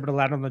 He was able to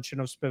land on the chin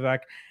of Spivak.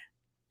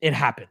 It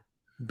happened,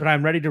 but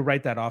I'm ready to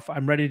write that off.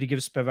 I'm ready to give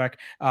Spivak,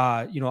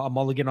 a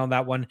mulligan on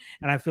that one,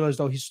 and I feel as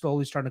though he's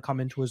slowly starting to come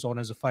into his own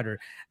as a fighter.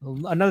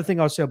 Another thing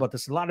I'll say about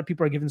this: a lot of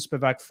people are giving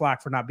Spivak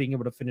flack for not being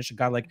able to finish a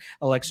guy like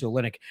Alexei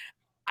Oleinik.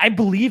 I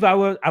believe I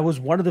was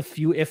one of the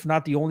few, if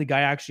not the only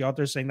guy actually out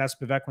there saying that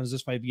Spivak wins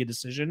this fight via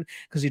decision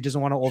because he doesn't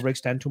want to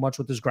overextend too much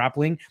with his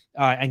grappling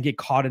and get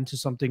caught into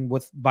something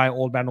by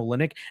old man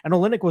Oleinik. And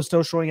Oleinik was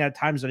still showing at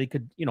times that he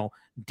could,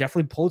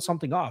 definitely pull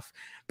something off.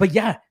 But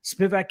yeah,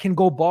 Spivak can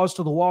go balls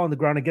to the wall on the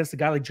ground against a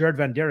guy like Jared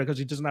Vanderaa because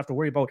he doesn't have to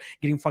worry about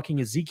getting fucking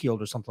Ezekiel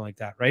or something like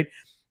that, right?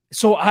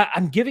 So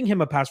I'm giving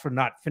him a pass for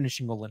not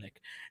finishing Oleinik.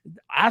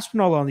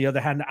 Aspinall, on the other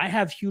hand, I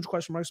have huge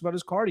question marks about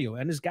his cardio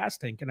and his gas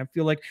tank. And I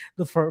feel like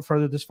the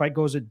further this fight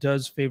goes, it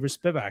does favor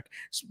Spivak.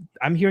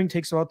 I'm hearing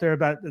takes out there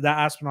about that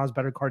Aspinall has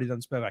better cardio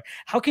than Spivak.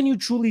 How can you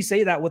truly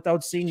say that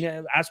without seeing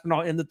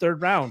Aspinall in the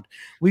third round?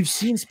 We've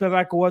seen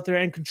Spivak go out there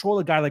and control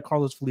a guy like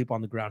Carlos Felipe on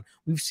the ground.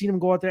 We've seen him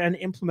go out there and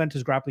implement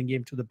his grappling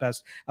game to the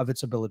best of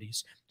its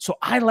abilities. So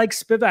I like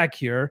Spivak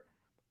here.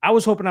 I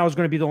was hoping I was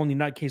going to be the only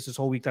nutcase this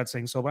whole week that's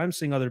saying so, but I'm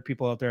seeing other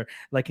people out there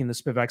liking the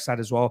Spivak side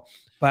as well.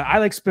 But I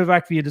like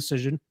Spivak via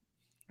decision,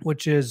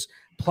 which is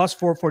plus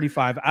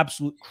 445,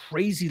 absolute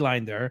crazy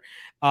line there.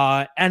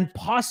 And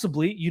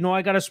possibly,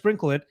 I got to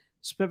sprinkle it,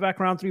 Spivak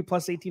round 3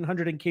 plus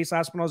 1,800 in case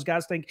Aspinall's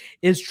gas tank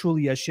is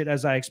truly as shit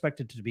as I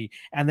expected it to be.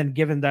 And then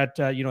given that,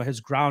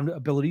 his ground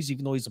abilities,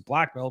 even though he's a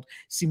black belt,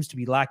 seems to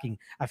be lacking,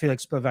 I feel like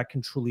Spivak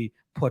can truly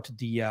put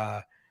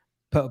the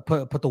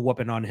put the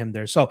whooping on him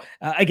there. So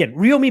again,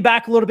 reel me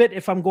back a little bit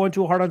if I'm going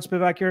too hard on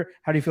Spivak here.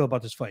 How do you feel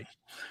about this fight?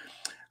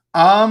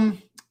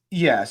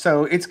 Yeah,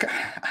 so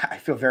I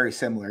feel very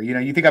similar.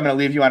 You think I'm going to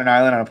leave you on an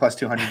island on a plus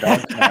 200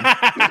 dog?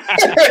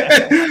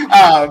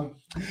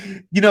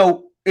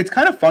 It's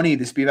kind of funny,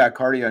 the Spivak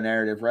cardio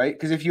narrative, right?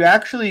 Because if you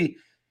actually,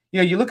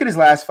 you look at his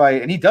last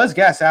fight, and he does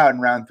gas out in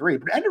round 3,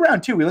 but end of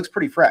round 2, he looks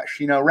pretty fresh.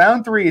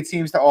 Round 3, it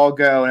seems to all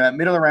go, and at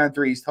middle of round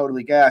 3, he's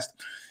totally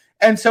gassed.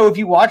 And so if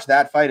you watch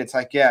that fight, it's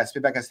like, yeah,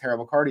 Spivak has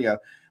terrible cardio.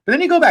 But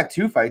then you go back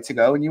 2 fights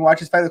ago and you watch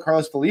his fight with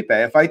Carlos Felipe,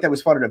 a fight that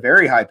was fought at a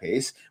very high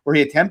pace where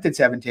he attempted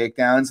 7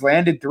 takedowns,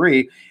 landed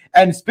 3,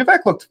 and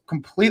Spivak looked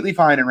completely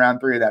fine in round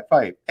 3 of that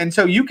fight. And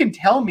so you can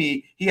tell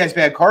me he has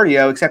bad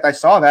cardio, except I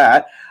saw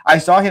that. I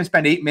saw him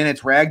spend 8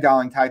 minutes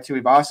ragdolling Tai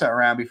Tuivasa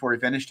around before he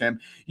finished him.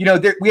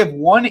 We have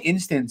one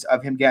instance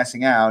of him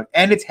gassing out,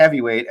 and it's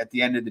heavyweight at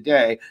the end of the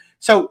day.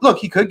 So, look,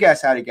 he could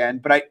gas out again,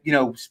 but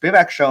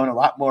Spivak's shown a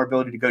lot more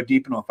ability to go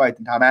deep into a fight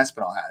than Tom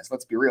Aspinall has.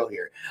 Let's be real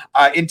here.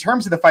 In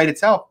terms of the fight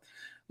itself,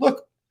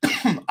 look,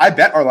 I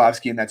bet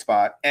Arlovsky in that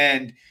spot.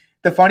 And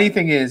the funny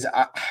thing is,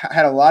 I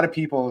had a lot of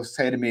people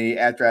say to me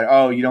after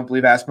you don't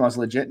believe Aspinall's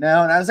legit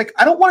now? And I was like,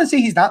 I don't want to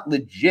say he's not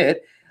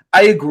legit.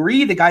 I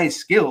agree the guy is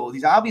skilled.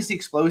 He's obviously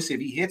explosive.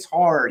 He hits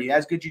hard. He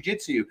has good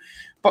jiu-jitsu.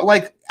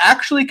 But,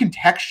 actually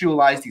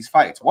contextualize these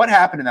fights. What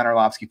happened in that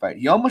Arlovsky fight?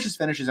 He almost just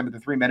finishes him at the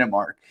 3-minute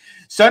mark.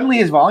 Suddenly,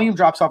 his volume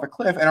drops off a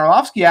cliff, and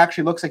Arlovsky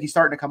actually looks like he's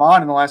starting to come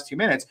on in the last 2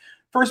 minutes.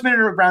 First minute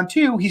of round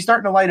 2, he's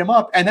starting to light him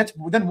up, and that's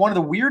then one of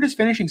the weirdest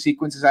finishing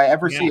sequences I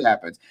ever see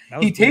happens.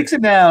 He takes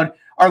him down.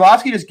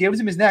 Arlovsky just gives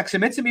him his neck,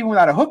 submits him even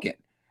without a hook in.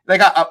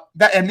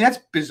 That's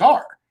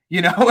bizarre.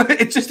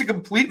 It's just a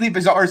completely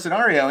bizarre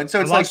scenario. And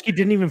so it's Arlovsky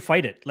didn't even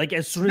fight it.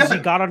 As soon as he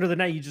got under the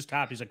net, he just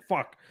tapped. He's like,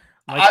 fuck.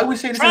 I was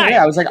saying the same thing.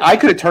 I was like, I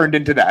could have turned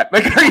into that.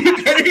 Are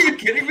you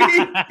kidding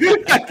me?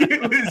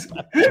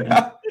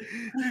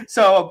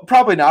 So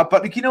probably not,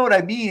 but you know what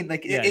I mean?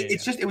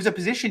 It was a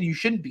position you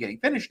shouldn't be getting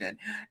finished in.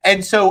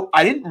 And so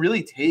I didn't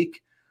really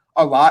take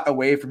a lot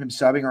away from him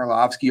subbing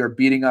Arlovsky or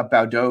beating up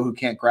Baudot, who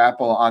can't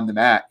grapple on the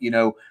mat.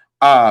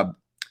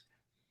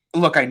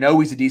 Look, I know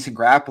he's a decent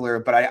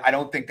grappler, but I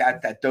don't think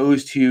that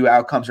those two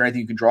outcomes are anything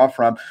you can draw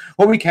from.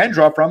 What we can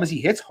draw from is he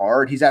hits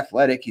hard, he's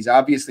athletic, he's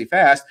obviously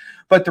fast,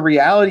 but the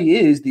reality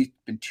is there's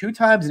been 2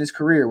 times in his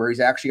career where he's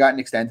actually gotten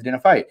extended in a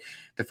fight.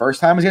 The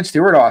first time was against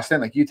Stuart Austin,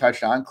 like you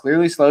touched on,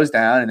 clearly slows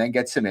down and then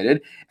gets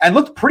submitted, and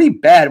looked pretty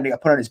bad when he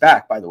got put on his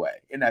back, by the way,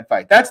 in that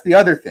fight. That's the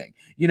other thing.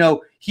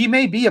 He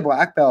may be a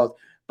black belt,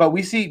 but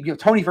we see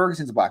Tony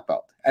Ferguson's a black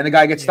belt, and the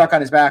guy gets stuck on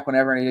his back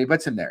whenever he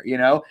puts him there,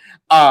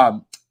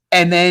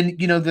 And then,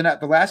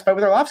 the last fight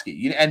with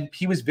Arlovsky, and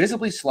he was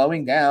visibly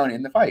slowing down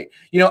in the fight.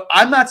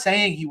 I'm not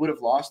saying he would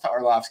have lost to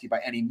Arlovsky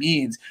by any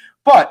means,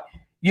 but,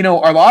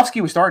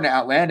 Arlovsky was starting to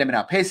outland him and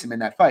outpace him in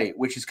that fight,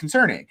 which is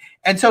concerning.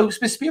 And so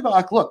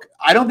Spivak, look,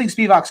 I don't think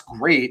Spivak's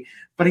great,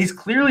 but he's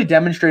clearly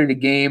demonstrated a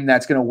game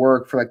that's going to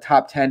work for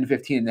top 10 to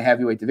 15 in the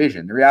heavyweight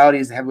division. The reality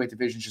is the heavyweight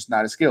division is just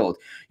not as skilled.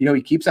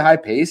 He keeps a high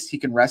pace, he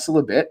can wrestle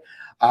a bit,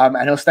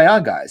 and he'll stay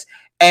on guys.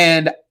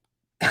 And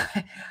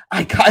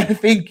I kind of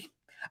think,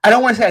 I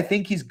don't want to say I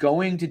think he's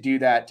going to do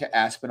that to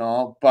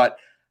Aspinall, but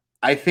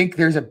I think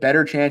there's a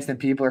better chance than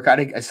people are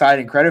kind of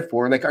assigning credit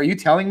for. Are you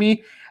telling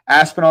me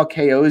Aspinall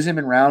KOs him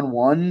in round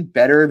 1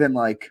 better than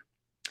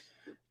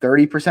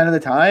 30% of the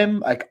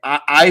time?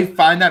 I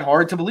find that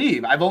hard to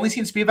believe. I've only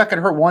seen Spivak get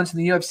hurt once in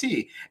the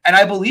UFC, and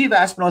I believe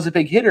Aspinall is a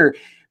big hitter,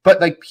 but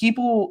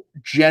people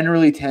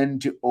generally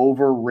tend to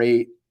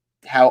overrate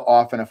how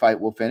often a fight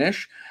will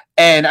finish.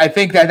 And I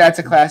think that's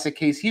a classic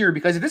case here,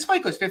 because if this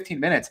fight goes 15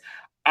 minutes,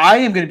 I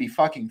am going to be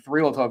fucking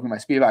thrilled to open my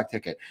Spivak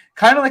ticket.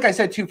 Kind of like I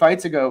said 2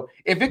 fights ago,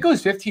 if it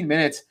goes 15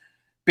 minutes,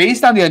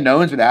 based on the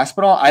unknowns with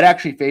Aspinall, I'd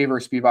actually favor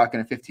Spivak in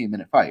a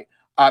 15-minute fight.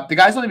 The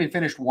guy's only been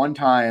finished 1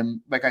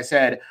 time. Like I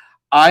said,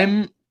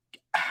 I'm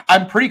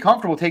pretty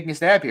comfortable taking a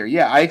stab here.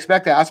 Yeah, I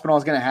expect that Aspinall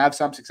is going to have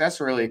some success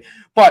early,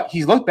 but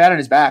he's looked bad on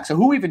his back. So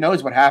who even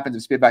knows what happens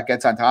if Spivak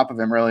gets on top of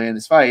him early in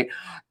this fight?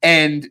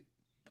 And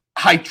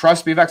I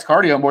trust Spivak's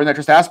cardio more than I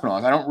trust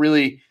Aspinall's. I don't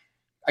really...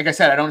 Like I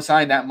said, I don't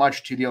assign that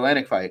much to the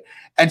Atlantic fight.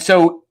 And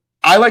so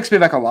I like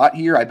Spivak a lot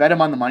here. I bet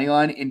him on the money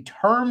line. In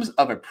terms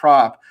of a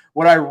prop,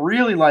 what I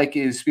really like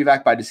is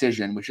Spivak by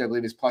decision, which I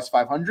believe is plus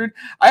 500.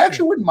 I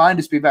actually wouldn't mind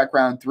a Spivak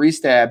round 3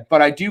 stab,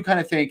 but I do kind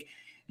of think,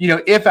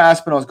 if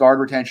Aspinall's guard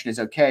retention is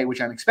okay,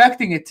 which I'm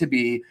expecting it to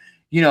be,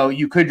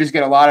 you could just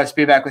get a lot of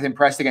Spivak with him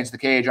pressed against the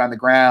cage on the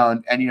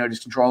ground and,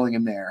 just controlling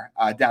him there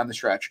down the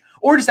stretch.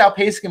 Or just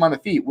outpacing him on the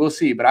feet. We'll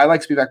see. But I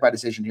like Spivak by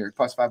decision here,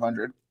 plus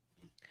 500.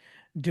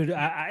 Dude,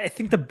 I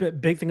think the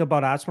big thing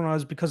about Aspinall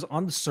is because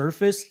on the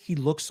surface, he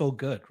looks so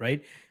good,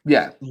 right?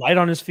 Yeah. Light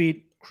on his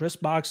feet,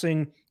 crisp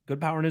boxing,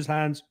 good power in his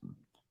hands.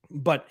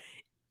 But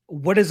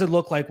what does it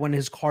look like when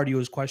his cardio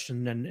is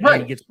questioned and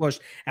he gets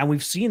pushed? And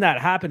we've seen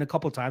that happen a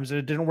couple of times and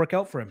it didn't work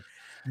out for him.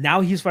 Now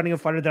he's fighting a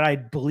fighter that I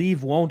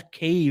believe won't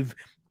cave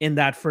in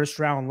that first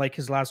round like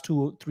his last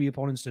 2-3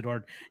 opponents did.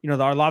 Or, the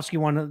Arlovsky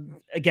one,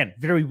 again,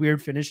 very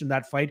weird finish in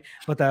that fight,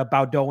 but the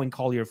Baudot and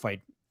Collier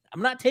fight.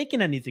 I'm not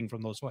taking anything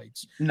from those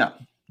fights. No.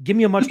 Give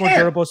me a much more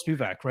durable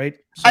Spivak, right?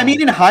 So, I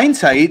mean, in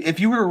hindsight, if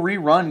you were to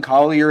rerun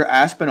Collier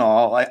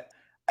Aspinall,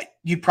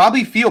 you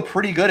probably feel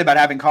pretty good about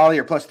having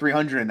Collier plus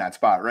 300 in that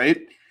spot, right?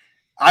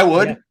 I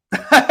would.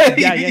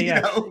 Yeah.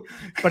 You know?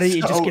 But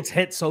he just gets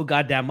hit so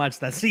goddamn much.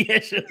 That's the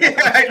issue. Yeah,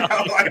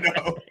 I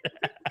know.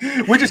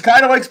 Which is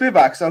kind of like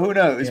Spivak, so who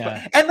knows?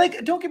 Yeah. And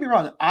like, don't get me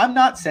wrong, I'm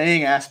not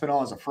saying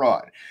Aspinall is a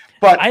fraud,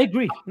 but I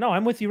agree. No,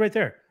 I'm with you right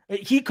there.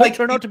 He could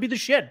turn out to be the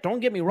shit. Don't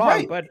get me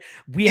wrong, but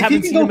we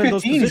haven't seen him in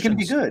those positions. He's going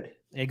to be good.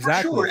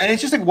 Exactly. Sure. And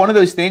it's just like one of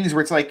those things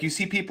where it's like you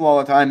see people all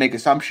the time make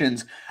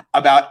assumptions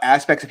about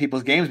aspects of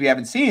people's games we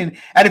haven't seen.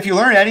 And if you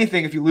learn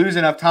anything, if you lose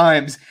enough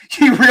times,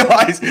 you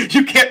realize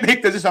you can't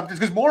make those assumptions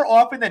because more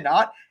often than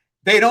not,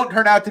 they don't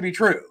turn out to be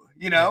true,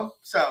 you know?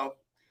 So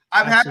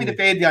I'm happy to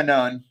fade the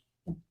unknown.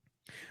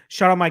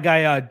 Shout out my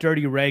guy,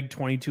 Dirty Reg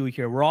 22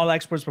 here. We're all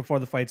experts before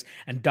the fights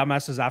and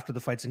dumbasses after the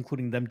fights,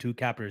 including them two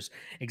cappers.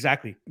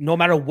 Exactly. No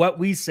matter what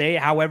we say,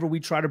 however we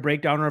try to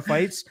break down our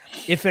fights,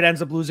 if it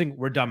ends up losing,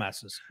 we're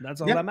dumbasses. That's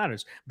all that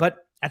matters. But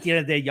at the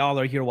end of the day, y'all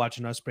are here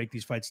watching us break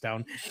these fights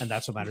down, and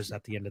that's what matters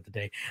at the end of the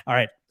day. All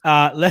right,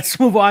 let's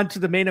move on to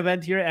the main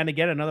event here. And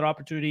again, another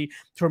opportunity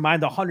to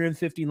remind the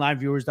 115 live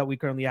viewers that we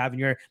currently have in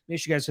here. Make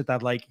sure you guys hit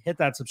that like, hit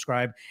that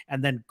subscribe,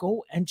 and then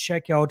go and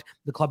check out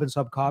the Club and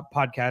Sub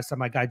podcast that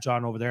my guy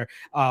John over there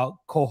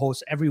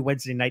co-hosts every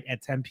Wednesday night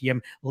at 10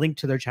 p.m. Link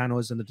to their channel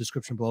is in the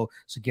description below,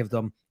 so give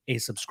them a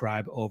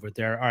subscribe over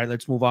there. All right,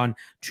 let's move on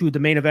to the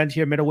main event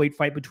here. Middleweight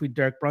fight between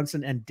Derek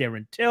Brunson and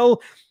Darren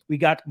Till. We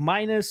got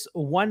minus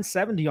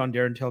 170 on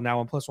Darren Till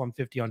now and plus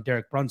 150 on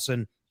Derek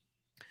Brunson.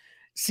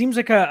 Seems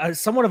like a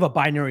somewhat of a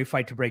binary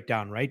fight to break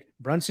down, right?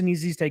 Brunson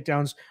needs these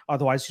takedowns.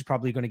 Otherwise, he's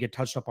probably going to get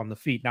touched up on the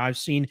feet. Now, I've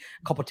seen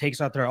a couple takes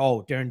out there.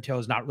 Oh, Darren Till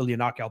is not really a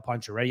knockout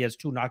puncher, right? He has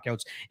 2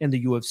 knockouts in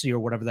the UFC or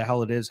whatever the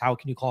hell it is. How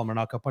can you call him a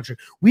knockout puncher?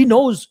 We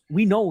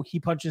know he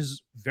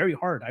punches very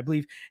hard. I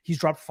believe he's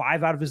dropped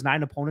 5 out of his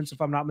 9 opponents,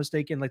 if I'm not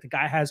mistaken. Like, the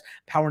guy has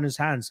power in his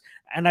hands.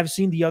 And I've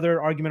seen the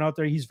other argument out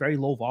there. He's very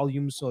low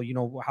volume. So, you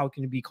know, how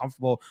can you be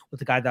comfortable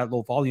with a guy that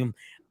low volume?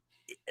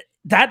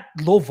 That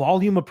low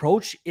volume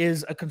approach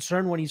is a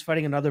concern when he's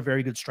fighting another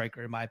very good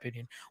striker, in my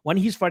opinion. When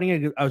he's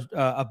fighting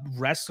a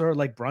wrestler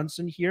like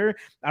Brunson here,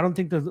 I don't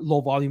think the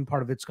low volume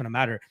part of it's going to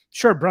matter.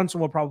 Sure, Brunson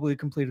will probably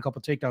complete a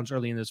couple takedowns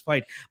early in this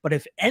fight, but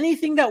if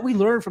anything that we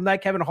learned from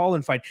that Kevin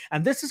Holland fight,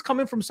 and this is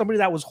coming from somebody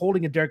that was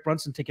holding a Derek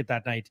Brunson ticket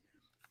that night,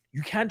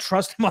 you can't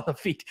trust him on the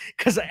feet,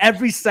 because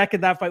every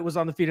second that fight was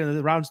on the feet in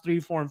the rounds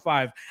 3, 4, and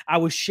 5, I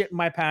was shitting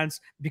my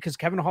pants because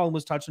Kevin Holland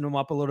was touching him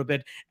up a little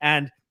bit.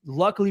 And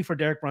luckily for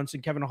Derek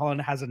Brunson, Kevin Holland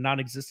has a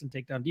non-existent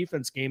takedown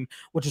defense game,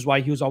 which is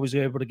why he was always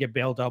able to get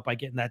bailed out by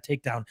getting that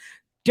takedown.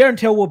 Darren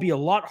Till will be a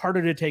lot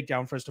harder to take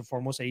down, first and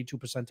foremost, 82%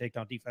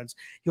 takedown defense.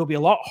 He'll be a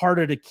lot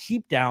harder to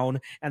keep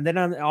down. And then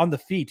on the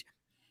feet,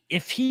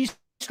 if he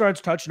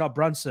starts touching up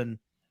Brunson,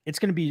 it's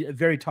going to be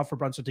very tough for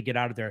Brunson to get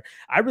out of there.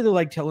 I really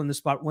like Till in this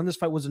spot. When this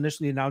fight was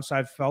initially announced,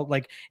 I felt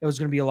like it was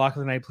going to be a lock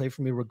of the night play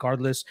for me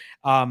regardless.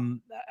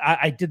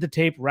 I did the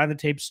tape, ran the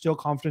tape, still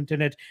confident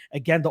in it.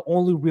 Again, the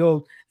only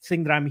real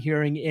thing that I'm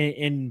hearing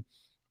in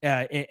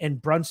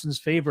Brunson's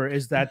favor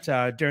is that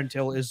Darren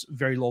Till is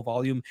very low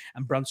volume,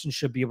 and Brunson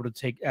should be able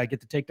to get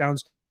the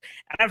takedowns.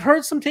 And I've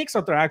heard some takes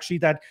out there actually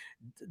that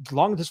the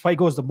longer this fight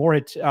goes, the more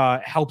it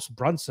helps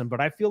Brunson.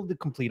 But I feel the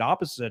complete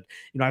opposite.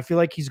 You know, I feel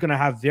like he's going to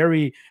have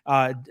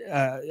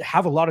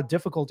have a lot of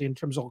difficulty in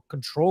terms of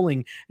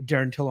controlling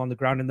Darren Till on the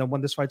ground. And then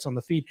when this fight's on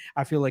the feet,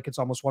 I feel like it's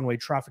almost one-way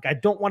traffic. I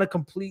don't want to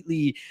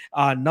completely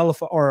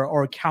nullify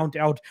or count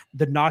out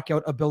the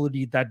knockout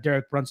ability that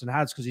Derek Brunson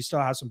has, because he still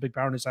has some big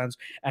power in his hands.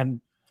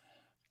 And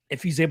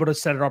if he's able to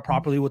set it up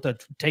properly with a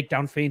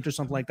takedown feint or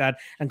something like that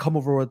and come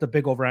over with the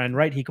big overhand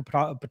right, he could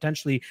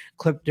potentially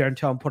clip Darren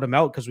Till and put him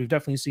out, because we've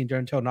definitely seen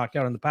Darren Till knocked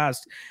out in the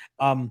past.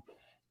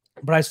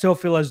 But I still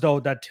feel as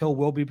though that Till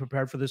will be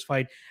prepared for this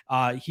fight.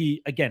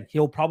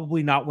 He'll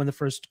probably not win the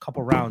first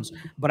couple rounds,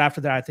 but after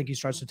that, I think he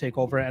starts to take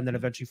over and then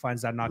eventually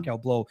finds that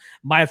knockout blow.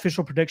 My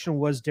official prediction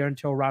was Darren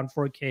Till round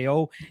 4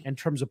 KO. In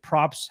terms of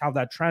props, how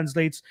that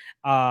translates,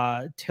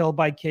 Till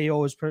by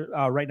KO is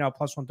right now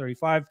plus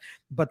 135,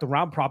 but the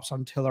round props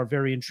on Till are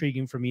very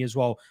intriguing for me as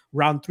well.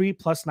 Round 3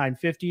 plus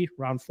 950,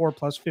 round 4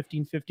 plus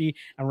 1550,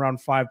 and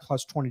round 5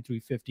 plus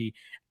 2350.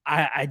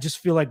 I just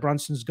feel like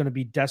Brunson's going to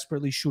be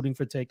desperately shooting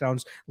for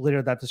takedowns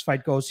later that this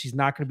fight goes. He's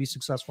not going to be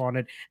successful on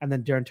it, and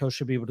then Darren Till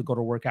should be able to go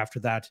to work after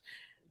that.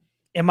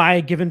 Am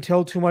I giving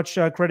Till too much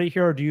credit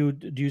here, or do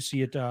you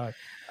see it the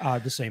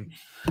same?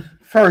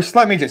 First,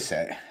 let me just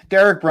say,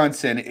 Derek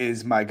Brunson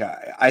is my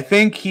guy. I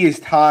think he is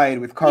tied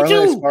with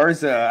Carlos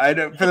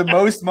Esparza for the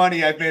most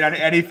money I've made on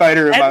any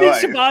fighter in my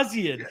life.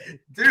 Shabazian,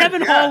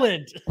 Kevin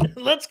Holland,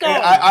 let's go.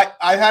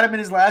 I've had him in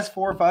his last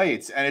 4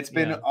 fights, and it's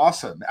been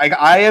awesome.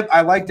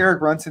 I like Derek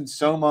Brunson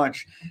so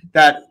much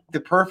that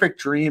the perfect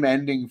dream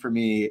ending for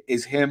me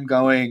is him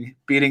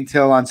beating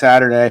Till on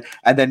Saturday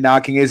and then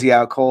knocking Izzy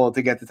out cold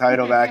to get the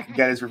title back and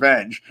get his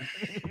revenge.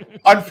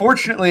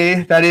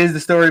 Unfortunately, that is the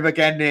storybook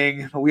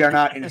ending, but we are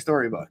not in a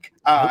storybook.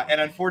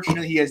 And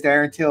unfortunately, he has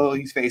Darren Till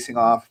he's facing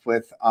off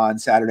with on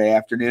Saturday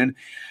afternoon.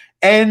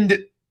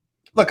 And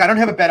look, I don't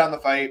have a bet on the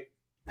fight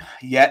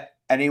yet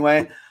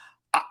anyway.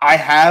 I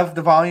have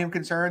the volume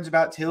concerns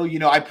about Till. You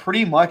know, I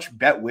pretty much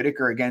bet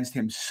Whitaker against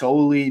him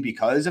solely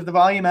because of the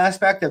volume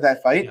aspect of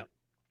that fight. Yeah.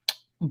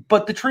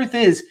 But the truth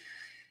is,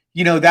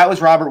 you know, that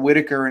was Robert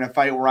Whitaker in a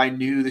fight where I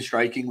knew the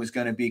striking was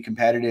going to be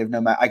competitive.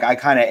 No matter, I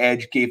kind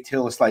of gave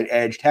Till a slight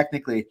edge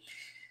technically.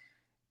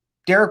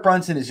 Derek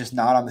Brunson is just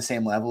not on the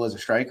same level as a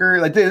striker.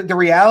 Like the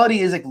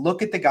reality is, like,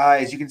 look at the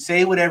guys. You can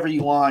say whatever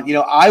you want. You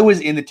know, I was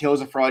in the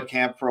Till's a fraud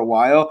camp for a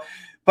while,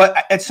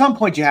 but at some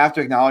point you have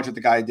to acknowledge what the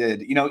guy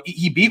did. You know,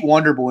 he beat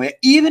Wonderboy.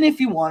 Even if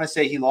you want to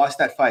say he lost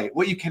that fight,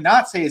 what you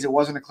cannot say is it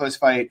wasn't a close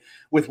fight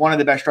with one of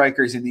the best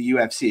strikers in the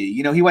UFC.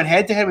 You know, he went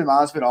head to head with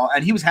Masvidal,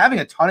 and he was having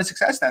a ton of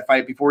success that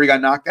fight before he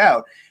got knocked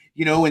out.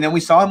 You know, and then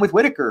we saw him with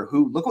Whitaker,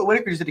 who, look what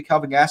Whitaker did to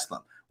Kelvin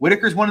Gastelum.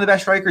 Whitaker's one of the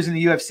best strikers in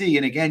the UFC.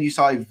 And again, you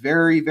saw a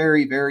very,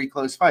 very, very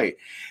close fight.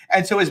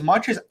 And so as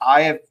much as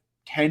I have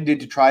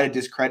tended to try to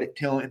discredit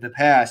Till in the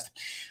past,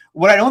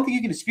 what I don't think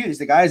you can dispute is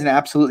the guy is an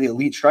absolutely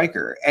elite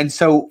striker. And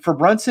so for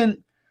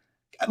Brunson,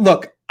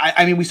 look,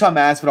 I mean, we saw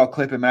Masvidal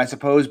clip him, and I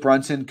suppose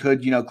Brunson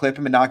could, you know, clip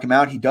him and knock him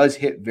out. He does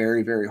hit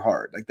very, very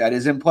hard. Like, that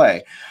is in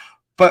play.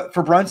 But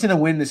for Brunson to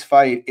win this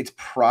fight, it's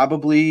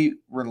probably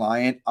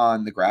reliant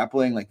on the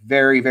grappling, like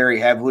very, very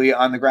heavily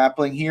on the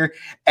grappling here.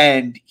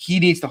 And he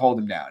needs to hold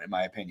him down, in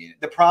my opinion.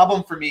 The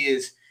problem for me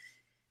is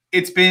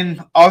it's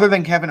been, other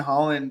than Kevin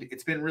Holland,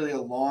 it's been really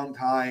a long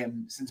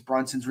time since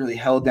Brunson's really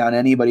held down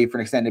anybody for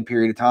an extended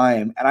period of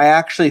time. And I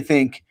actually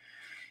think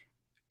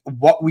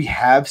what we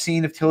have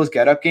seen of Till's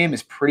get-up game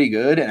is pretty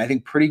good. And I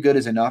think pretty good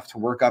is enough to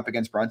work up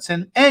against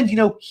Brunson. And, you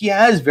know, he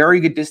has very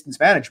good distance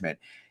management.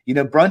 You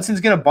know,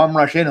 Brunson's going to bum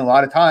rush in a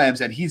lot of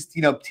times, and he's,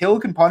 you know, Till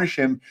can punish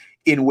him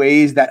in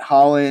ways that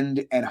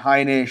Holland and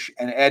Heinisch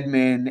and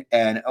Edmond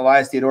and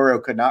Elias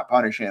Theodorou could not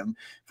punish him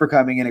for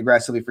coming in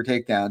aggressively for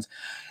takedowns.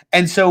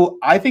 And so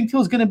I think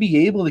Till's going to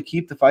be able to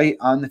keep the fight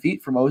on the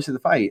feet for most of the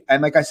fight.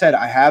 And like I said,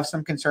 I have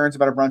some concerns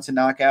about a Brunson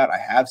knockout. I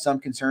have some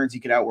concerns he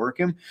could outwork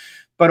him.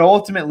 But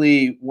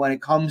ultimately, when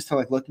it comes to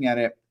like looking at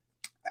it,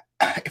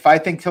 if I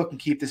think Till can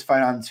keep this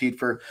fight on his feet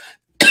for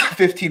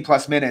 15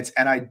 plus minutes,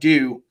 and I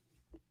do,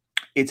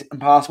 it's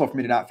impossible for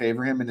me to not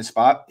favor him in the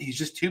spot. He's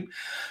just too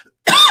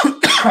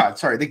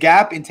sorry. The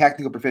gap in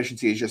technical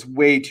proficiency is just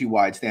way too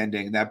wide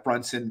standing. That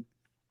Brunson,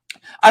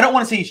 I don't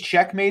want to say he's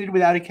checkmated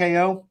without a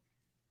KO.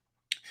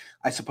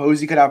 I suppose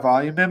he could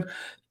outvolume him,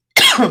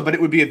 but it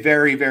would be a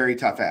very, very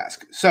tough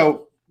ask.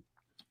 So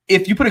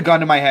if you put a gun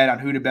to my head on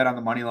who to bet on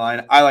the money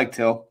line, I like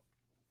Till.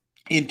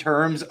 In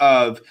terms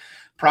of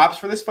props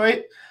for this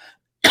fight,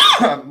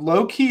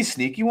 low-key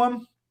sneaky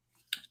one.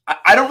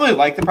 I don't really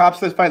like the props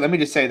for this fight. Let me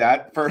just say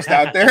that first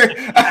out there.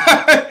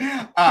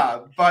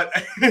 But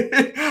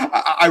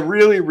I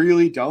really,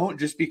 really don't,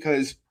 just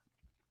because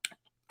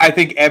I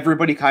think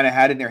everybody kind of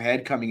had in their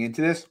head coming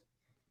into this,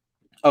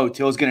 oh,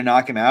 Till's going to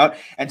knock him out.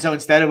 And so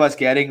instead of us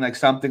getting like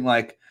something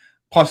like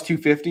plus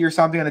 250 or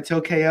something on a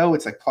Till KO,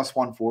 it's like plus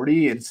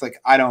 140. And it's like,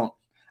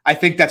 I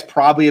think that's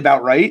probably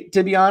about right,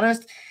 to be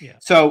honest. Yeah.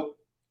 So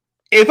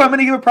if I'm going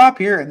to give a prop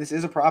here, and this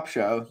is a prop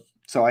show,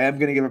 so I am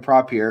going to give a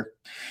prop here,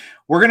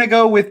 we're going to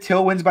go with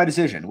Till wins by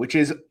decision, which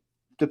is,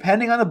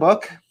 depending on the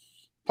book,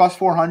 plus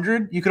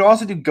 400. You could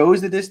also do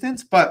goes the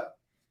distance, but,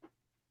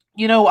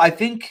 you know, I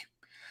think,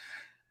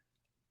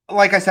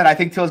 like I said, I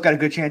think Till's got a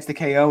good chance to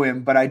KO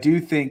him, but I do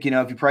think, you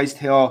know, if you price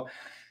Till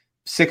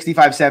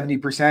 65,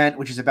 70%,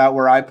 which is about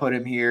where I put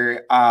him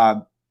here,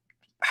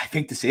 I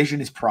think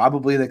decision is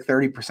probably like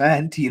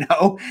 30%, you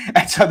know,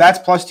 and so that's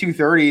plus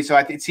 230. So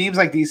it seems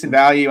like decent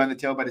value on the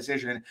Till by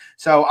decision.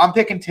 So I'm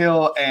picking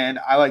Till, and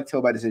I like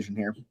Till by decision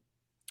here.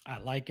 I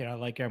like it.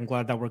 I'm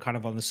glad that we're kind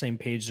of on the same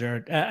page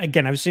there.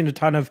 Again, I've seen a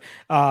ton of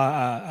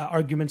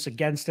arguments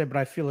against it, but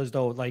I feel as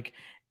though like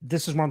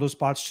this is one of those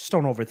spots. Just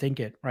don't overthink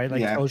it, right?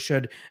 Like Till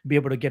should be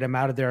able to get him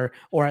out of there,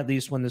 or at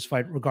least win this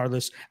fight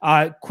regardless.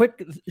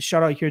 Quick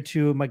shout out here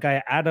to my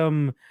guy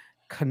Adam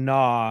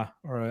Kana,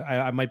 or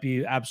I might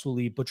be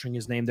absolutely butchering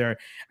his name there.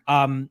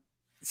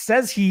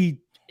 Says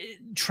he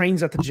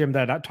trains at the gym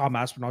that Tom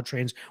Aspinall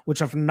trains,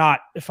 which if I'm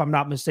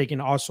not mistaken,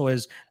 also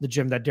is the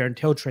gym that Darren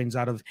Till trains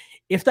out of.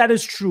 If that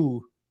is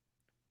true,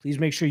 please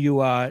make sure you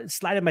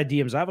slide in my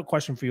DMs. I have a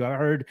question for you. I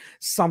heard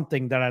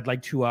something that I'd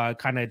like to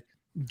kind of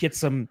get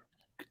some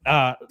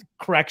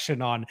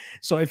correction on.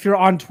 So if you're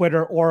on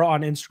Twitter or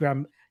on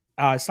Instagram,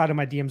 slide in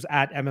my DMs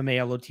at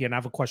MMALOT, and I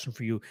have a question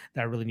for you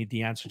that I really need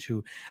the answer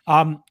to.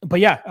 But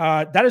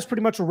yeah, that is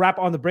pretty much a wrap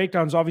on the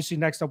breakdowns. Obviously,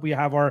 next up we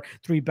have our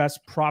 3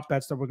 best prop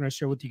bets that we're going to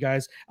share with you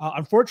guys.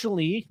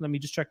 Unfortunately, let me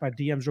just check my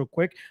DMs real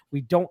quick.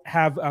 We don't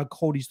have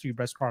Cody's 3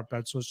 best prop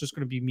bets, so it's just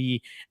going to be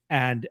me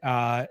and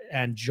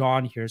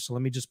John here. So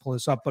let me just pull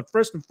this up. But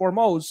first and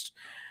foremost,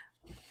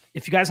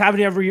 if you guys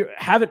haven't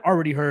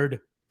already heard,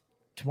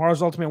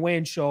 tomorrow's Ultimate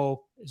Weigh-In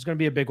show is going to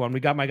be a big one. We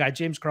got my guy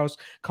James Krause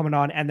coming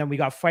on, and then we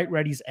got Fight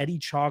Ready's Eddie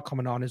Chaw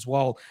coming on as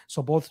well.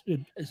 So both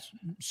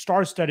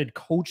star-studded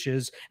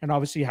coaches, and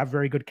obviously have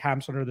very good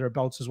camps under their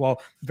belts as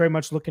well. Very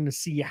much looking to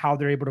see how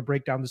they're able to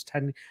break down this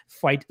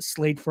 10-fight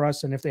slate for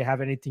us, and if they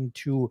have anything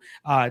to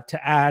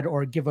add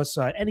or give us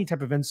any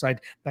type of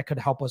insight that could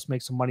help us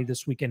make some money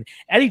this weekend.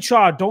 Eddie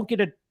Chaw, don't get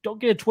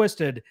it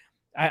twisted.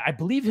 I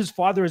believe his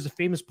father is a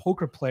famous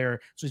poker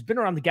player, so he's been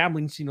around the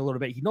gambling scene a little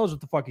bit. He knows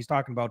what the fuck he's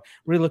talking about.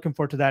 Really looking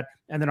forward to that.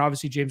 And then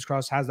obviously James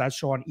Krause has that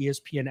show on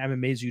ESPN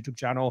MMA's YouTube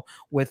channel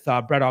with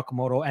Brett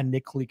Okamoto and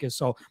Nick Kalikas.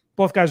 So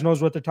both guys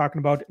knows what they're talking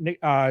about.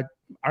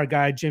 Our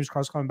guy James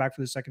Krause coming back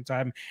for the second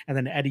time, and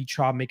then Eddie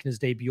Chaw making his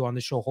debut on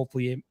the show.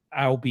 Hopefully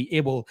I'll be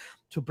able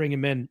to bring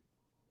him in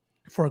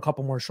for a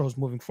couple more shows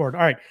moving forward.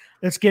 All right,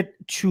 let's get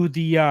to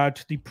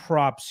the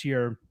props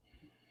here.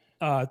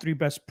 3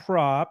 best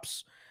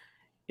props.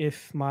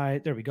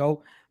 There we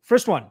go.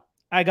 First one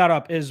I got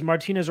up is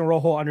Martinez and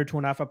Rojo under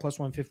 2.5 at plus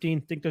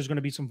 115. Think there's going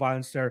to be some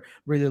violence there.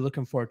 Really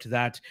looking forward to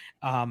that.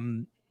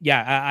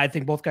 I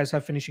think both guys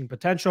have finishing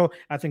potential.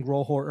 I think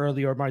Rojo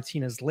early or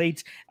Martinez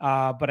late.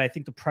 But I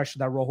think the pressure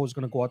that Rojo is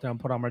going to go out there and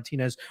put on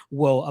Martinez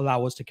will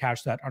allow us to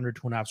cash that under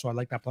 2.5. So I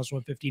like that plus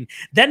 115.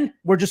 Then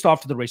we're just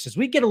off to the races.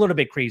 We get a little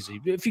bit crazy.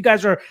 If you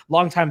guys are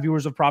longtime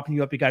viewers of Propping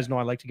You Up, you guys know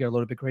I like to get a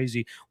little bit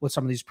crazy with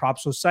some of these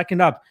props. So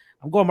second up,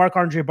 I'm going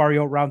Marc-Andre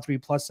Barriault, round 3,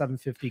 plus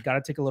 750. Got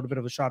to take a little bit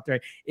of a shot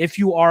there. If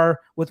you are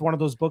with one of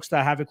those books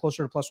that have it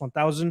closer to plus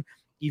 1,000,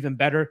 even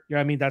better. You know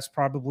what I mean? That's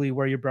probably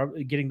where you're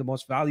getting the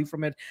most value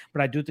from it.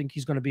 But I do think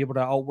he's going to be able to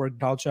outwork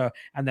Dalcha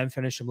and then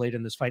finish him late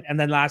in this fight. And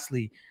then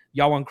lastly,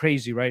 y'all want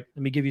crazy, right?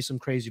 Let me give you some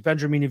crazy.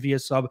 Vendramini via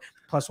sub,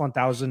 plus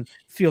 1,000.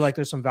 Feel like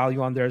there's some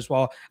value on there as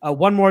well.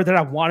 One more that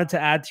I wanted to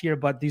add here,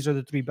 but these are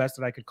the 3 best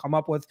that I could come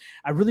up with.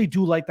 I really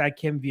do like that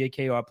Kim via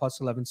KO at plus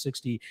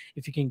 1160.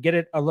 If you can get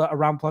it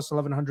around plus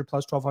 1,100,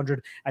 plus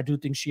 1,200, I do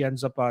think she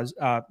ends up,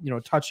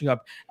 touching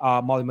up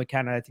Molly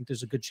McCann. I think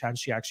there's a good chance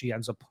she actually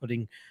ends up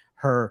putting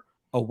her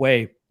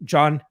away.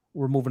 John,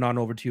 we're moving on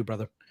over to you,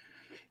 brother.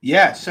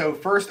 Yeah, so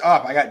first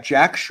up, I got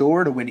Jack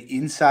Shore to win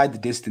inside the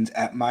distance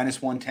at minus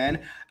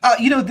 110.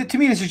 To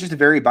me, this is just a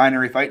very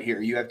binary fight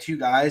here. You have 2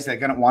 guys that are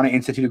going to want to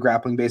institute a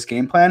grappling-based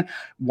game plan.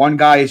 One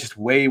guy is just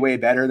way, way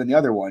better than the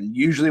other one.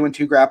 Usually when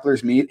 2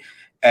 grapplers meet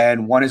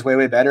and one is way,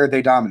 way better,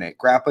 they dominate.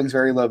 Grappling's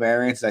very low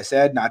variance, as I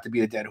said, not to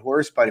be a dead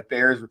horse, but it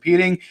bears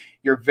repeating.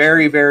 You're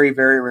very, very,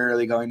 very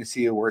rarely going to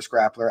see a worse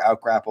grappler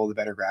out-grapple the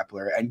better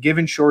grappler. And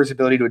given Shore's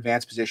ability to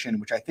advance position,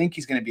 which I think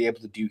he's going to be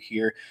able to do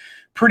here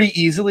pretty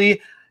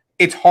easily,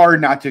 it's hard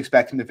not to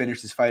expect him to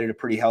finish this fight at a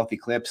pretty healthy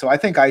clip. So I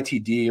think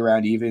ITD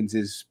around evens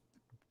is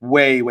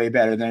way, way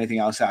better than anything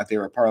else out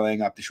there. We're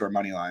parlaying up the short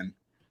money line.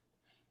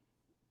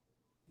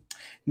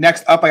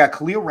 Next up, I got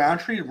Khalil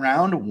Roundtree,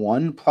 round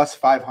 1, plus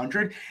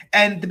 500.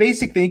 And the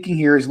basic thinking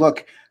here is,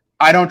 look,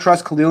 I don't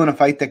trust Khalil in a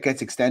fight that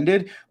gets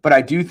extended, but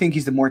I do think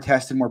he's the more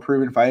tested, more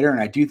proven fighter,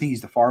 and I do think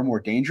he's the far more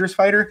dangerous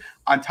fighter,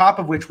 on top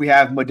of which we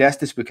have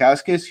Modestas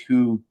Bukauskas,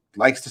 who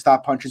likes to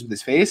stop punches with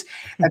his face.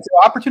 And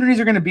so opportunities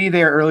are going to be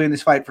there early in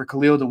this fight for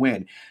Khalil to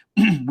win.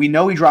 We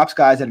know he drops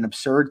guys at an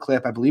absurd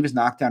clip. I believe his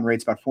knockdown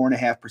rate's about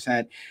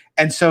 4.5%.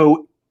 And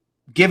so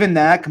given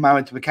that,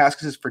 combined with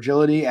Bukauskas'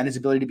 fragility and his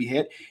ability to be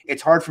hit,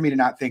 it's hard for me to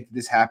not think that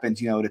this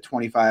happens, at a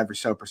 25 or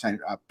so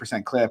percent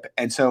clip.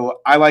 And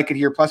so I like it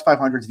here. Plus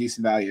 500 is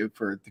decent value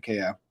for the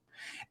KO.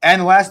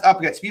 And last up,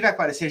 we got Spivak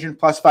by decision,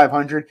 plus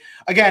 500.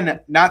 Again,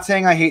 not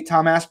saying I hate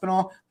Tom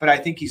Aspinall, but I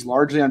think he's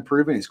largely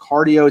unproven. His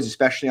cardio is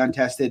especially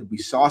untested. We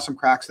saw some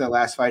cracks in that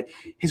last fight.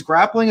 His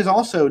grappling is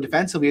also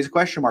defensively is a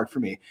question mark for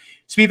me.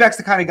 Spivak's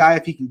the kind of guy,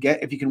 if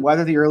he can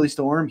weather the early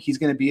storm, he's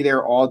going to be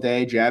there all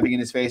day, jabbing in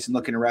his face and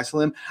looking to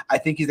wrestle him. I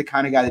think he's the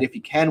kind of guy that if he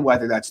can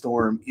weather that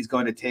storm, he's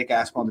going to take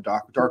Aspinall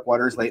into dark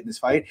waters late in this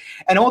fight.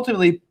 And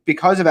ultimately,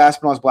 because of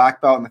Aspinall's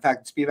black belt and the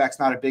fact that Spivak's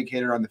not a big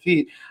hitter on the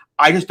feet,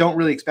 I just don't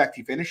really expect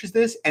he finishes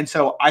this. And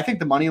so I think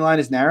the money line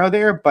is narrow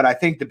there, but I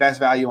think the best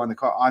value on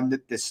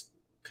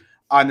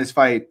this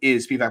fight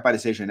is Spivak by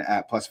decision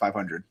at plus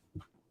 500.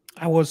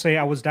 I will say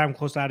I was damn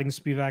close to adding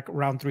Spivak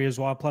round 3 as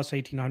well, plus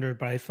 1,800,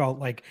 but I felt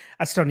like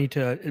I still need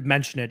to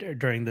mention it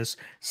during this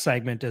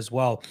segment as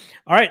well.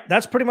 All right,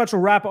 that's pretty much a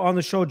wrap on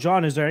the show.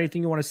 John, is there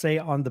anything you want to say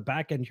on the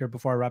back end here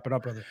before I wrap it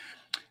up, brother?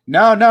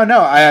 No.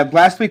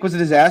 Last week was a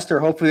disaster.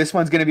 Hopefully this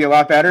one's going to be a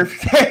lot better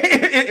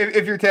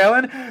if you're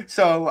tailing.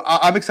 So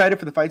I'm excited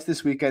for the fights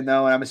this weekend,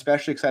 though, and I'm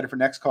especially excited for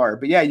next card.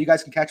 But yeah, you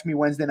guys can catch me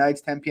Wednesday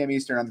nights, 10 p.m.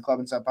 Eastern on the Club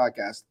and Sub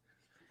podcast.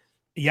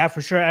 Yeah,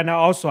 for sure. And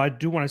also, I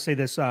do want to say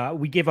this.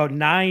 We gave out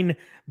 9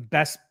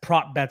 best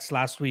prop bets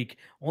last week.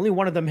 Only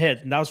one of them hit,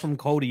 and that was from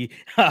Cody.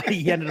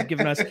 He ended up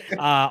giving us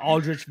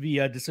Aldrich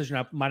via decision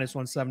at minus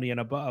 170, and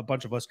a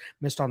bunch of us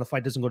missed on the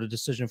fight. Doesn't go to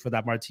decision for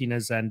that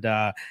Martinez and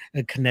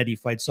Canetti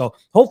fight. So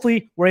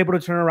hopefully we're able to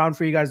turn around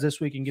for you guys this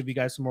week and give you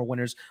guys some more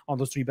winners on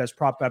those 3 best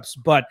prop bets.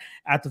 But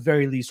at the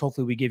very least,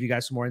 hopefully we give you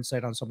guys some more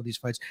insight on some of these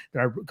fights that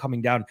are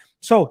coming down.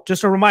 So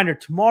just a reminder,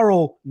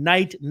 tomorrow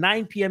night,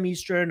 9 p.m.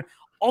 Eastern,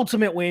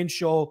 Ultimate Weigh-In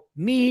show,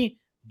 me,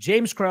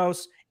 James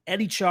Krause,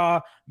 Eddie Chaw.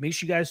 Make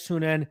sure you guys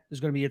tune in. There's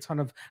going to be a ton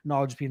of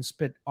knowledge being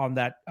spit on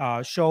that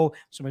show.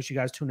 So make sure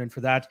you guys tune in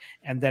for that.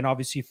 And then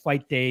obviously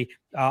fight day,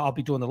 I'll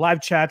be doing the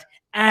live chat.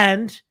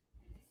 And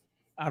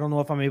I don't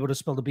know if I'm able to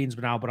spill the beans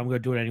now, but I'm going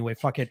to do it anyway.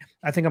 Fuck it.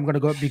 I think I'm going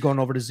to be going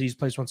over to Z's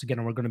place once again,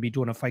 and we're going to be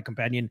doing a Fight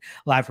Companion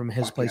live from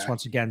his place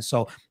once again.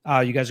 So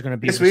you guys are going to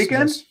be this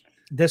weekend?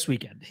 This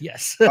weekend,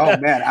 yes. Oh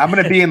man, I'm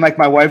gonna be in like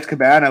my wife's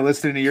cabana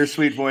listening to your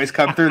sweet voice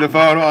come through the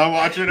phone while I'm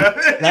watching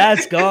it.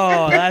 Let's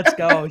go.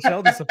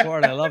 Show the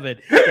support. I love it.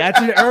 Yeah, it's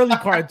an early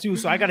card too,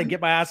 so I got to get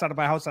my ass out of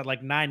my house at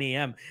like 9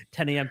 a.m.,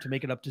 10 a.m. to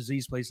make it up to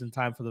Z's place in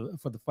time for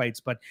the fights.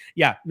 But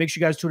yeah, make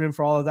sure you guys tune in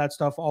for all of that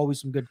stuff.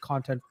 Always some good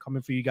content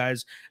coming for you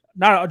guys,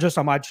 not just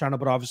on my channel,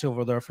 but obviously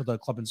over there for the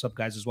Club and Sub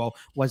guys as well.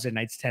 Wednesday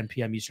nights, 10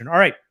 p.m. Eastern. All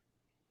right.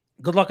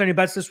 Good luck on your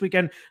bets this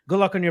weekend. Good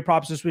luck on your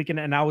props this weekend.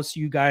 And I will see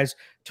you guys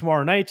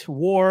tomorrow night.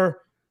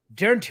 War,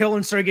 Darren Till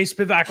and Sergey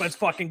Spivak. Let's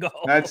fucking go.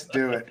 Let's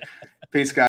do it. Peace, guys.